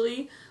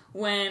 initially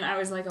when I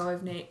was like,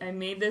 I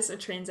made this a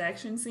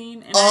transaction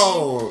scene. And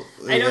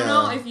I don't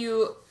know if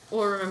you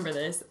will remember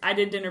this. I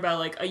did Dinner Bell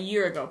like a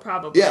year ago,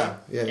 probably.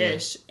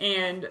 Ish.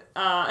 And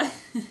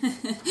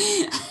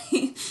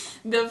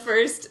the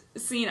first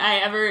scene I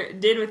ever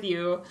did with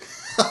you,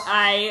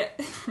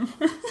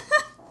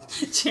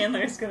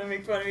 Chandler's going to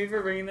make fun of me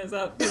for bringing this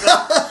up.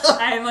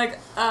 I'm like,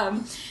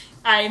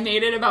 I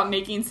made it about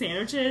making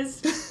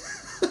sandwiches.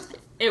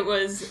 It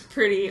was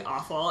pretty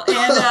awful, and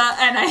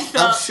I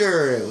felt. I'm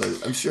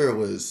sure it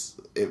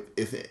was.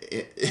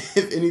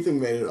 If anything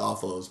made it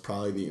awful, it was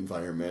probably the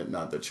environment,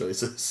 not the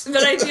choices.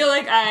 But I feel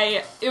like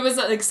it was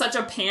like such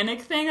a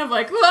panic thing of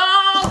like,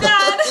 oh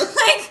god,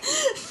 like.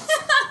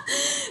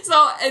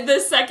 So the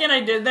second I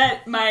did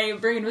that, my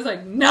brain was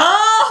like, no,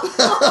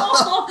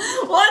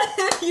 what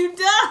have you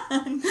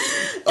done?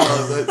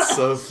 Oh, that's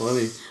so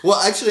funny. Well,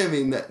 actually, I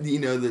mean,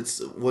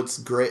 that's what's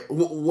great.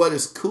 What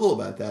is cool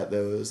about that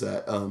though is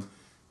that.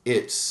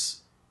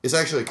 It's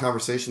actually a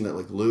conversation that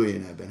like Louie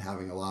and I have been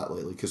having a lot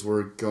lately because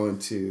we're going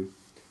to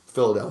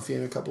Philadelphia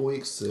in a couple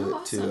weeks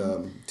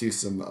to do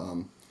some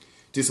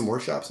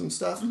workshops and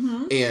stuff.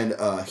 Mm-hmm. And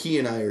he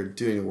and I are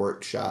doing a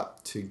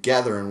workshop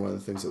together, and one of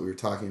the things that we were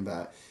talking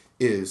about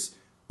is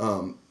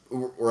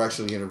we're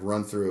actually going to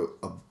run through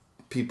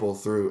people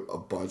through a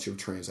bunch of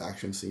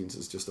transaction scenes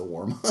as just a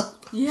warm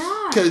up.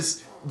 Yeah,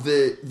 because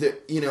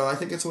I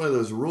think it's one of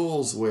those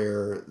rules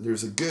where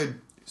there's a good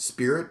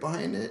spirit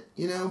behind it,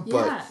 you know,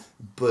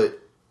 but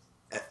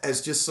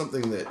as just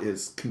something that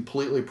is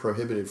completely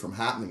prohibited from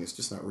happening, it's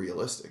just not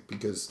realistic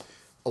because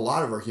a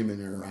lot of our human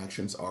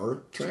interactions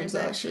are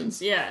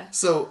transactions. Yeah.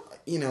 So,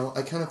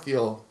 I kind of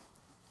feel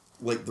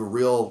like the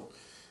real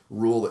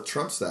rule that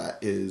trumps that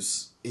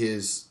is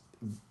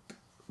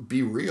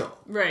be real.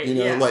 Right.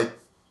 Like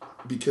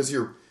because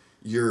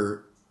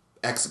you're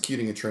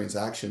executing a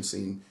transaction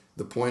scene,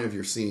 the point of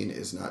your scene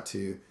is not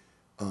to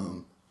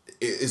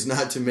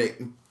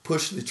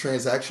push the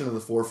transaction to the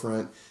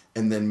forefront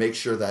and then make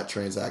sure that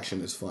transaction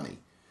is funny.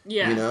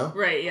 Yeah.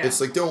 Right, yeah. It's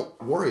like, don't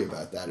worry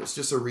about that. It's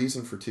just a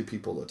reason for two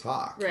people to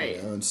talk. Right.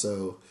 And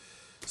so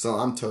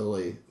I'm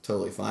totally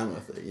fine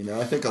with it.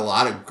 I think a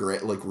lot of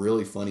great, like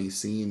really funny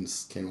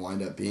scenes can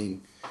wind up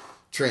being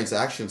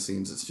transaction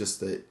scenes. It's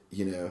just that,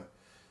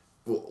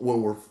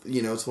 when we're,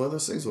 it's one of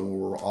those things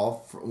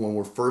when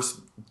we're first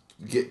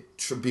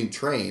being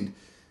trained,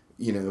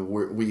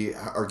 we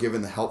are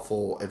given the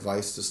helpful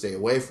advice to stay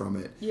away from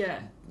it. Yeah.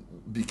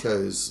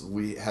 Because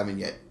we haven't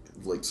yet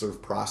like sort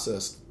of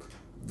processed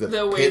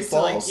the ways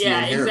pitfalls, to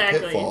like, the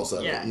inherent pitfalls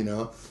of it,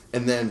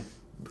 and then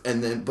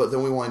but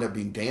then we wind up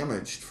being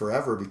damaged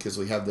forever because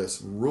we have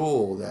this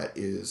rule that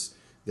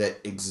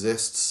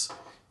exists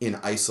in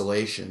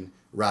isolation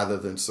rather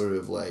than sort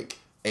of like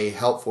a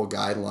helpful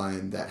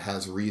guideline that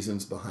has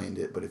reasons behind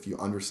it. But if you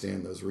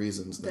understand those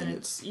reasons, then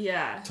it's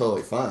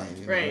totally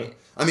fine. Right.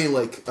 I mean,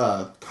 like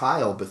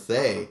Kyle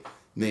Bethay,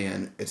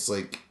 man, it's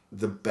like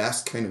the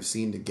best kind of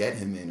scene to get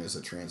him in is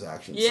a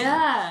transaction scene.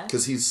 Yeah.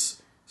 Because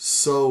he's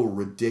so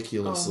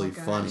ridiculously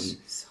funny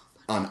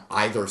on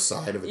either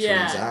side of a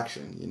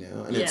transaction,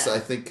 And it's, I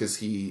think, because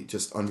he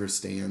just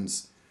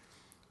understands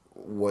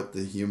what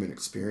the human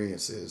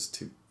experience is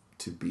to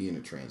to be in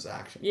a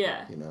transaction.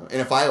 Yeah. You know? And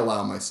if I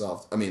allow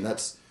myself, I mean,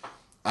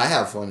 I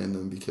have fun in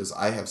them because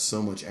I have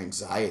so much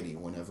anxiety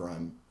whenever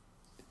I'm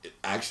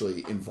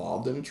actually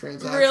involved in a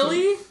transaction.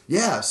 Really?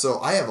 Yeah, so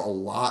I have a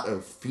lot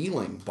of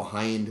feeling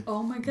behind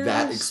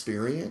that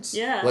experience.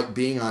 Yeah. Like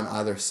being on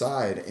either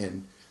side,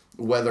 and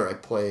whether I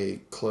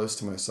play close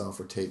to myself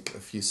or take a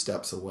few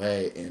steps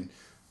away and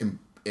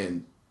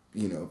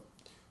you know,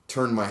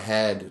 turn my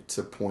head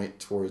to point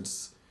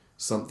towards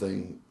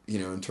something, you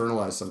know,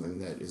 internalize something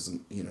that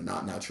isn't, you know,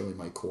 not naturally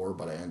my core,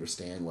 but I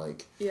understand,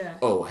 like,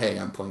 oh, hey,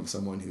 I'm playing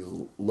someone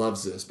who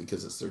loves this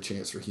because it's their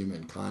chance for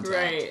human contact.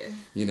 Right.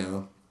 You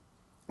know?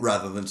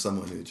 Rather than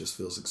someone who just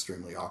feels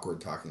extremely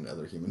awkward talking to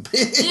other human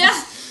beings.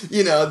 Yeah.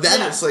 You know,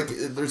 then it's like,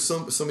 there's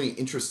so many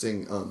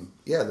interesting,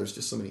 there's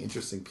just so many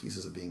interesting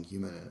pieces of being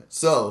human in it.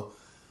 So,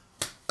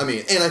 I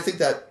mean, and I think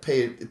that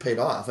paid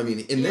off. I mean,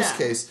 in this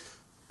case,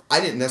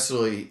 I didn't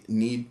necessarily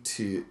need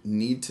to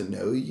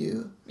know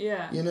you.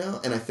 Yeah. You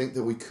know, and I think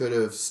that we could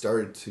have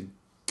started to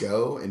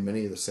go in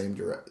many of the same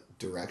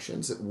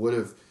directions. It would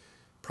have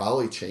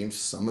probably changed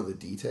some of the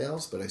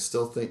details, but I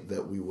still think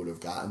that we would have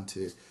gotten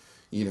to,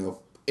 you know,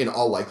 in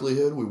all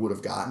likelihood, we would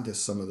have gotten to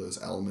some of those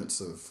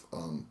elements of,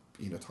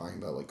 you know, talking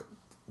about, like,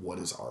 what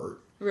is art?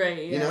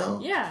 Right, yeah. You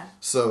know? Yeah.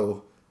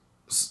 So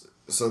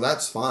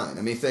that's fine.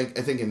 I mean, I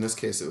think in this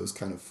case it was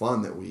kind of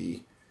fun that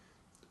we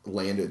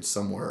landed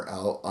somewhere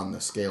out on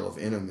the scale of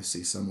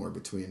intimacy, somewhere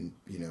between,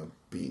 you know,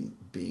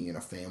 being in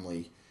a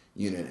family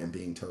unit and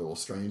being total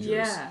strangers.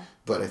 Yeah.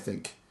 But I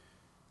think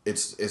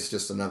it's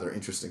just another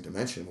interesting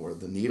dimension where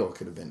the needle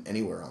could have been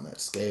anywhere on that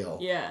scale.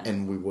 Yeah.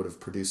 And we would have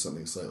produced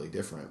something slightly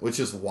different,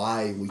 which is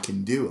why we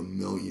can do a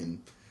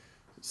million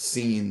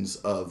scenes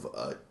of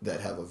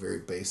that have a very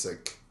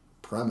basic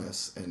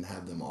premise and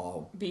have them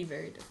all be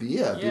very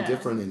different. Be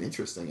different and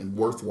interesting and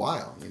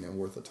worthwhile, you know,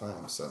 worth the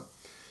time.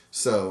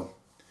 So,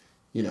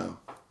 you know,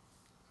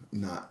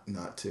 not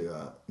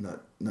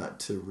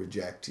to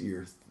reject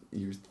your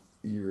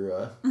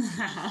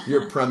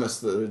premise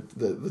that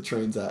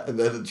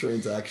the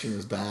transaction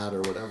is bad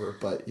or whatever,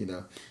 but you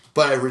know,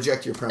 but I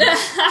reject your premise.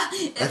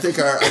 I think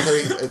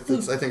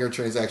our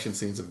transaction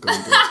scenes have gone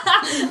good.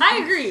 I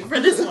agree for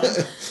this one.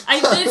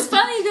 It's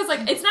funny because,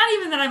 like, it's not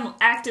even that I'm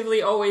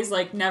actively always,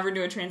 like, never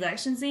do a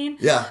transaction scene.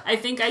 Yeah. I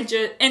think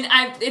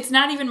it's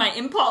not even my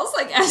impulse,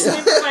 like, as an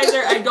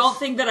improviser, I don't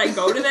think that I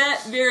go to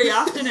that very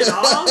often at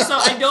all, so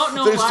I don't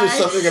know why. There's just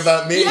something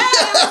about me. Yeah,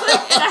 it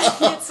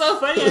was like, it's so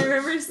funny. I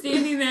remember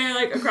standing there,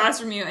 like, across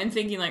from you and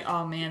thinking, like,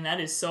 oh man, that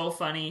is so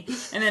funny.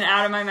 And then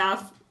out of my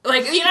mouth,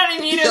 like, you know what I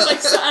mean? It was like,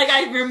 so, like,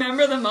 I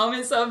remember the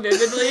moment so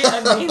vividly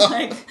of me,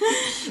 like,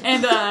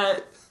 and,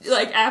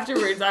 like,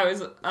 afterwards, I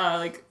was,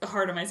 like,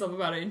 hard on myself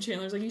about it, and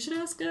Chandler's like, you should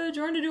ask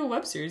Jorin to do a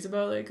web series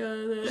about, like, like,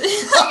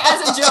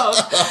 as a joke.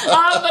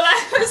 But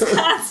I was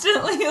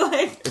constantly,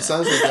 like... It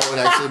sounds like that would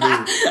actually be...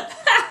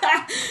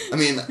 I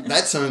mean,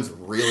 that sounds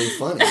really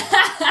funny.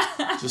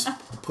 Just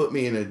put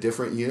me in a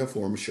different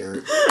uniform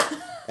shirt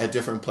at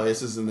different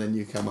places, and then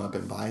you come up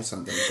and buy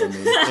something from me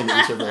in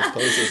each of those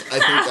places. I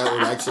think that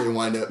would actually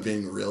wind up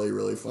being really,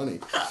 really funny.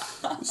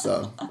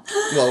 So,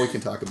 well, we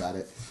can talk about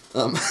it.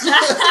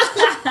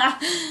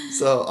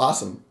 So,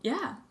 awesome.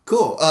 Yeah.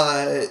 Cool.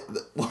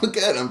 Well,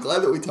 good. I'm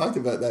glad that we talked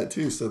about that,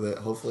 too, so that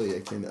hopefully I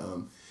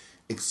can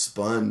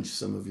expunge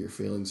some of your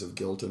feelings of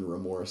guilt and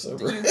remorse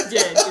over it. You did.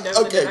 You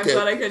definitely did. I'm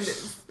glad I could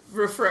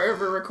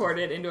record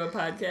it into a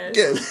podcast.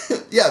 Good.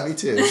 Yeah, me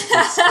too.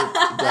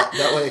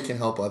 That way it can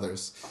help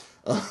others.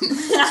 All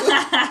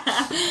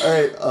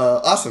right.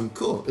 Awesome.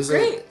 Cool. Is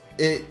there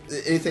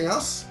anything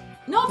else?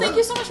 No, thank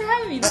you so much for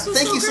having me. This was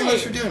thank so you great. so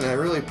much for doing it. I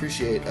really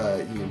appreciate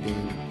you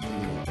being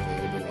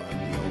available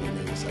on the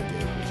nervous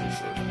idea, which is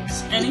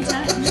short.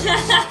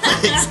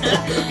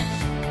 Anytime.